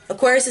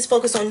 Aquarius is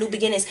focused on new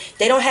beginnings.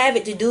 They don't have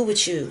it to do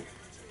with you.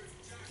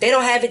 They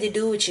don't have it to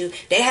do with you.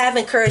 They have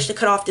courage to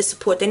cut off this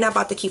support. They're not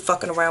about to keep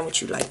fucking around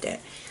with you like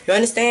that. You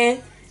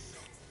understand?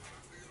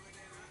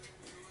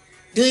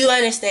 Do you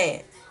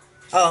understand?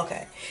 Oh,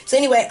 okay. So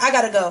anyway, I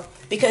gotta go.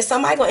 Because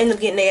somebody gonna end up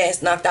getting their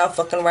ass knocked out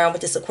fucking around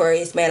with this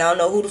Aquarius, man. I don't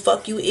know who the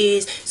fuck you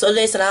is. So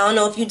listen, I don't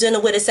know if you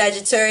dealing with a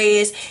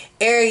Sagittarius,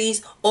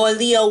 Aries, or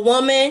Leo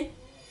woman,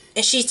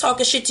 and she's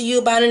talking shit to you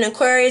about an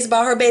Aquarius,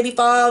 about her baby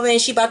father, and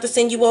she about to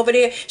send you over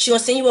there. She gonna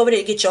send you over there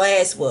to get your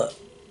ass whooped.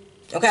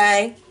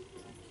 Okay?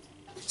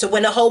 So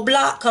when the whole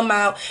block come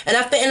out, and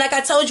like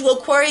I told you,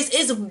 Aquarius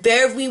is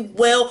very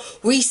well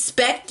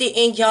respected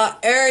in y'all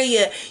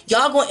area.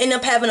 Y'all gonna end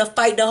up having to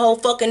fight the whole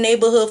fucking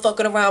neighborhood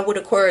fucking around with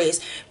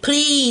Aquarius.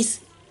 Please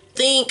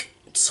think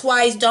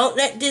twice. Don't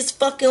let this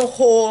fucking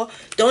whore,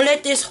 don't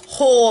let this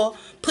whore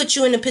put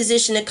you in a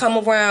position to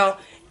come around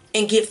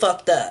and get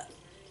fucked up.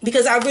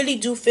 Because I really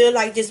do feel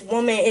like this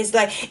woman is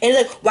like, and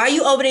look, why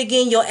you over there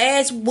getting your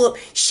ass whooped?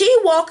 She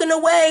walking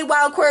away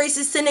while Aquarius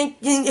is sitting,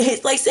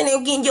 like sitting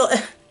there getting your...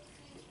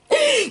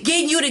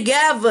 Getting you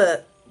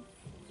together.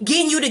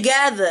 Getting you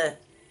together.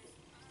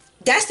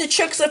 That's the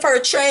tricks of her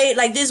trade.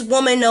 Like, this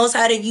woman knows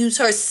how to use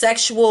her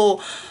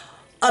sexual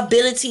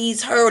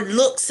abilities, her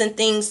looks and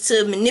things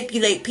to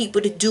manipulate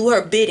people to do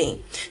her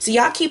bidding. So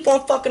y'all keep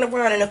on fucking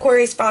around, and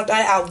Aquarius found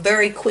that out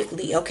very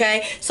quickly,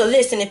 okay? So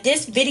listen, if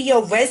this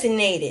video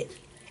resonated,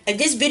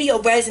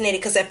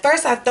 because at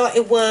first I thought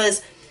it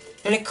was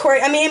an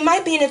Aquarius, I mean, it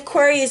might be an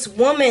Aquarius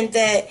woman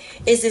that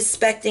is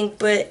expecting,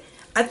 but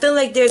I feel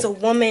like there's a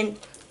woman...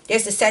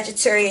 There's a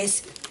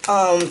Sagittarius,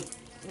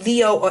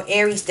 Leo, or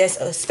Aries that's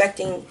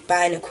expecting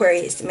by an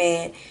Aquarius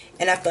man.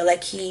 And I feel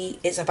like he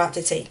is about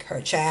to take her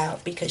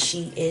child because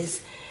she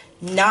is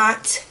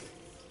not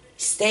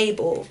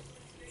stable.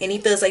 And he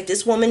feels like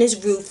this woman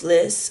is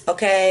ruthless,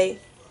 okay?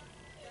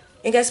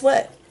 And guess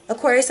what?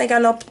 Aquarius ain't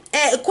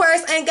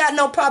got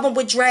no problem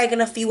with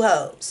dragging a few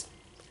hoes.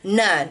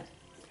 None.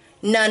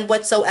 None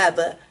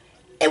whatsoever.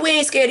 And we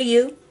ain't scared of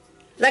you.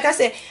 Like I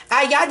said,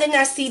 y'all did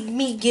not see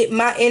me get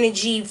my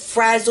energy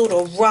frazzled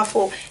or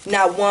ruffled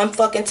not one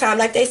fucking time.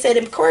 Like they said,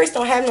 Aquarius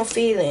don't have no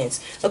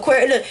feelings.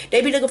 Aquarius, look,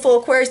 they be looking for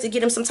Aquarius to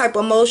get them some type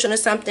of emotion or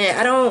something.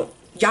 Y'all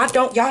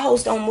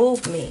hoes don't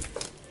move me.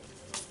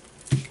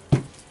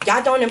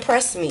 Y'all don't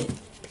impress me.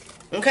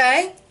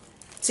 Okay?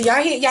 So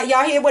y'all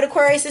hear what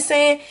Aquarius is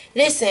saying?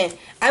 Listen,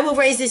 I will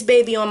raise this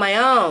baby on my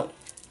own.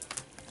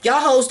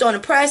 Y'all hoes don't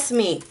impress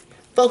me.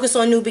 Focus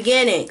on new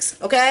beginnings.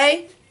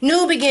 Okay?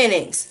 New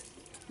beginnings.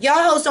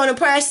 Y'all hoes don't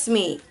impress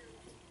me.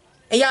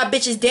 And y'all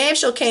bitches damn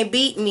sure can't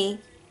beat me.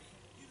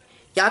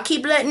 Y'all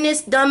keep letting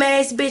this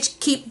dumbass bitch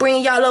keep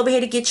bringing y'all over here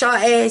to get y'all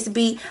ass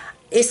beat.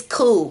 It's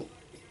cool.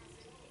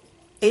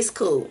 It's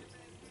cool.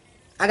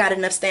 I got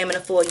enough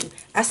stamina for you.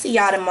 I see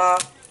y'all tomorrow.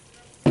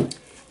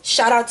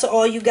 Shout out to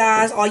all you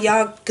guys. All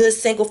y'all good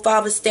single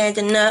fathers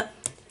standing up.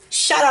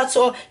 Shout out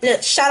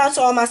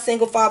to all my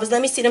single fathers.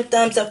 Let me see them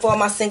thumbs up for all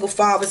my single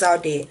fathers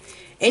out there.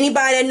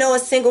 Anybody that know a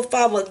single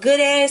father, a good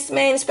ass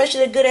man,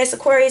 especially a good ass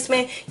Aquarius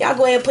man, y'all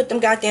go ahead and put them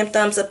goddamn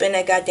thumbs up in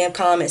that goddamn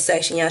comment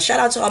section, y'all. Shout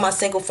out to all my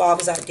single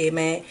fathers out there,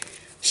 man.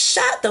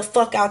 Shout the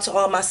fuck out to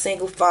all my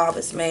single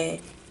fathers, man.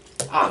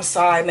 I'm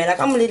sorry, man. Like,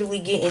 I'm literally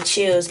getting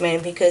chills,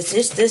 man, because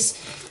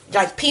this,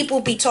 like, people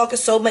be talking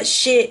so much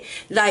shit.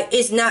 Like,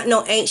 it's not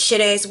no ain't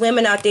shit ass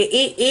women out there.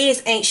 It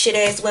is ain't shit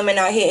ass women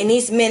out here, and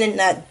these men are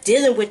not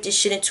dealing with this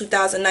shit in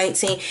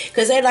 2019,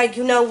 because they're like,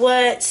 you know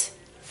what?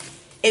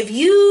 If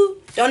you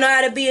don't know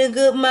how to be a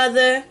good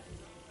mother,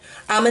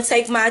 I'm going to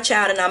take my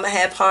child and I'm going to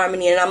have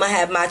harmony, and I'm going to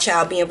have my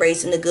child being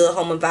raised in a good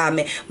home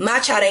environment. My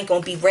child ain't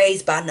going to be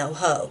raised by no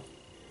hoe.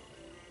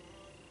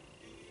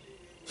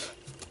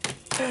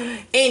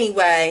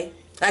 Anyway,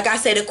 like I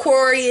said,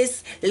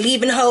 Aquarius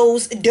leaving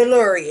hoes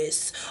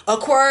delirious.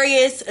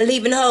 Aquarius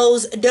leaving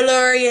hoes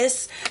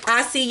delirious.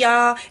 I see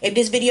y'all. If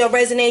this video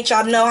resonates,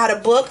 y'all know how to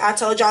book. I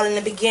told y'all in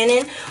the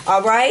beginning.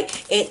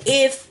 Alright? And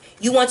if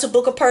you want to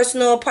book a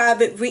personal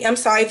private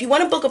if you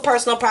want to book a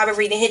personal private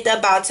reading, hit the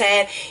about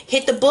tab,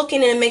 hit the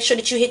booking, and make sure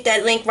that you hit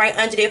that link right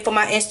under there for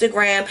my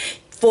Instagram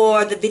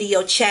for the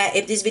video chat.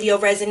 If this video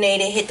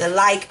resonated, hit the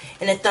like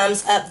and the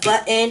thumbs up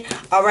button.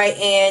 Alright,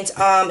 and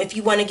if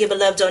you want to give a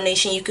love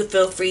donation, you can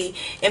feel free.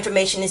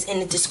 Information is in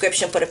the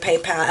description for the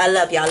PayPal. I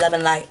love y'all. Love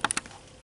and light.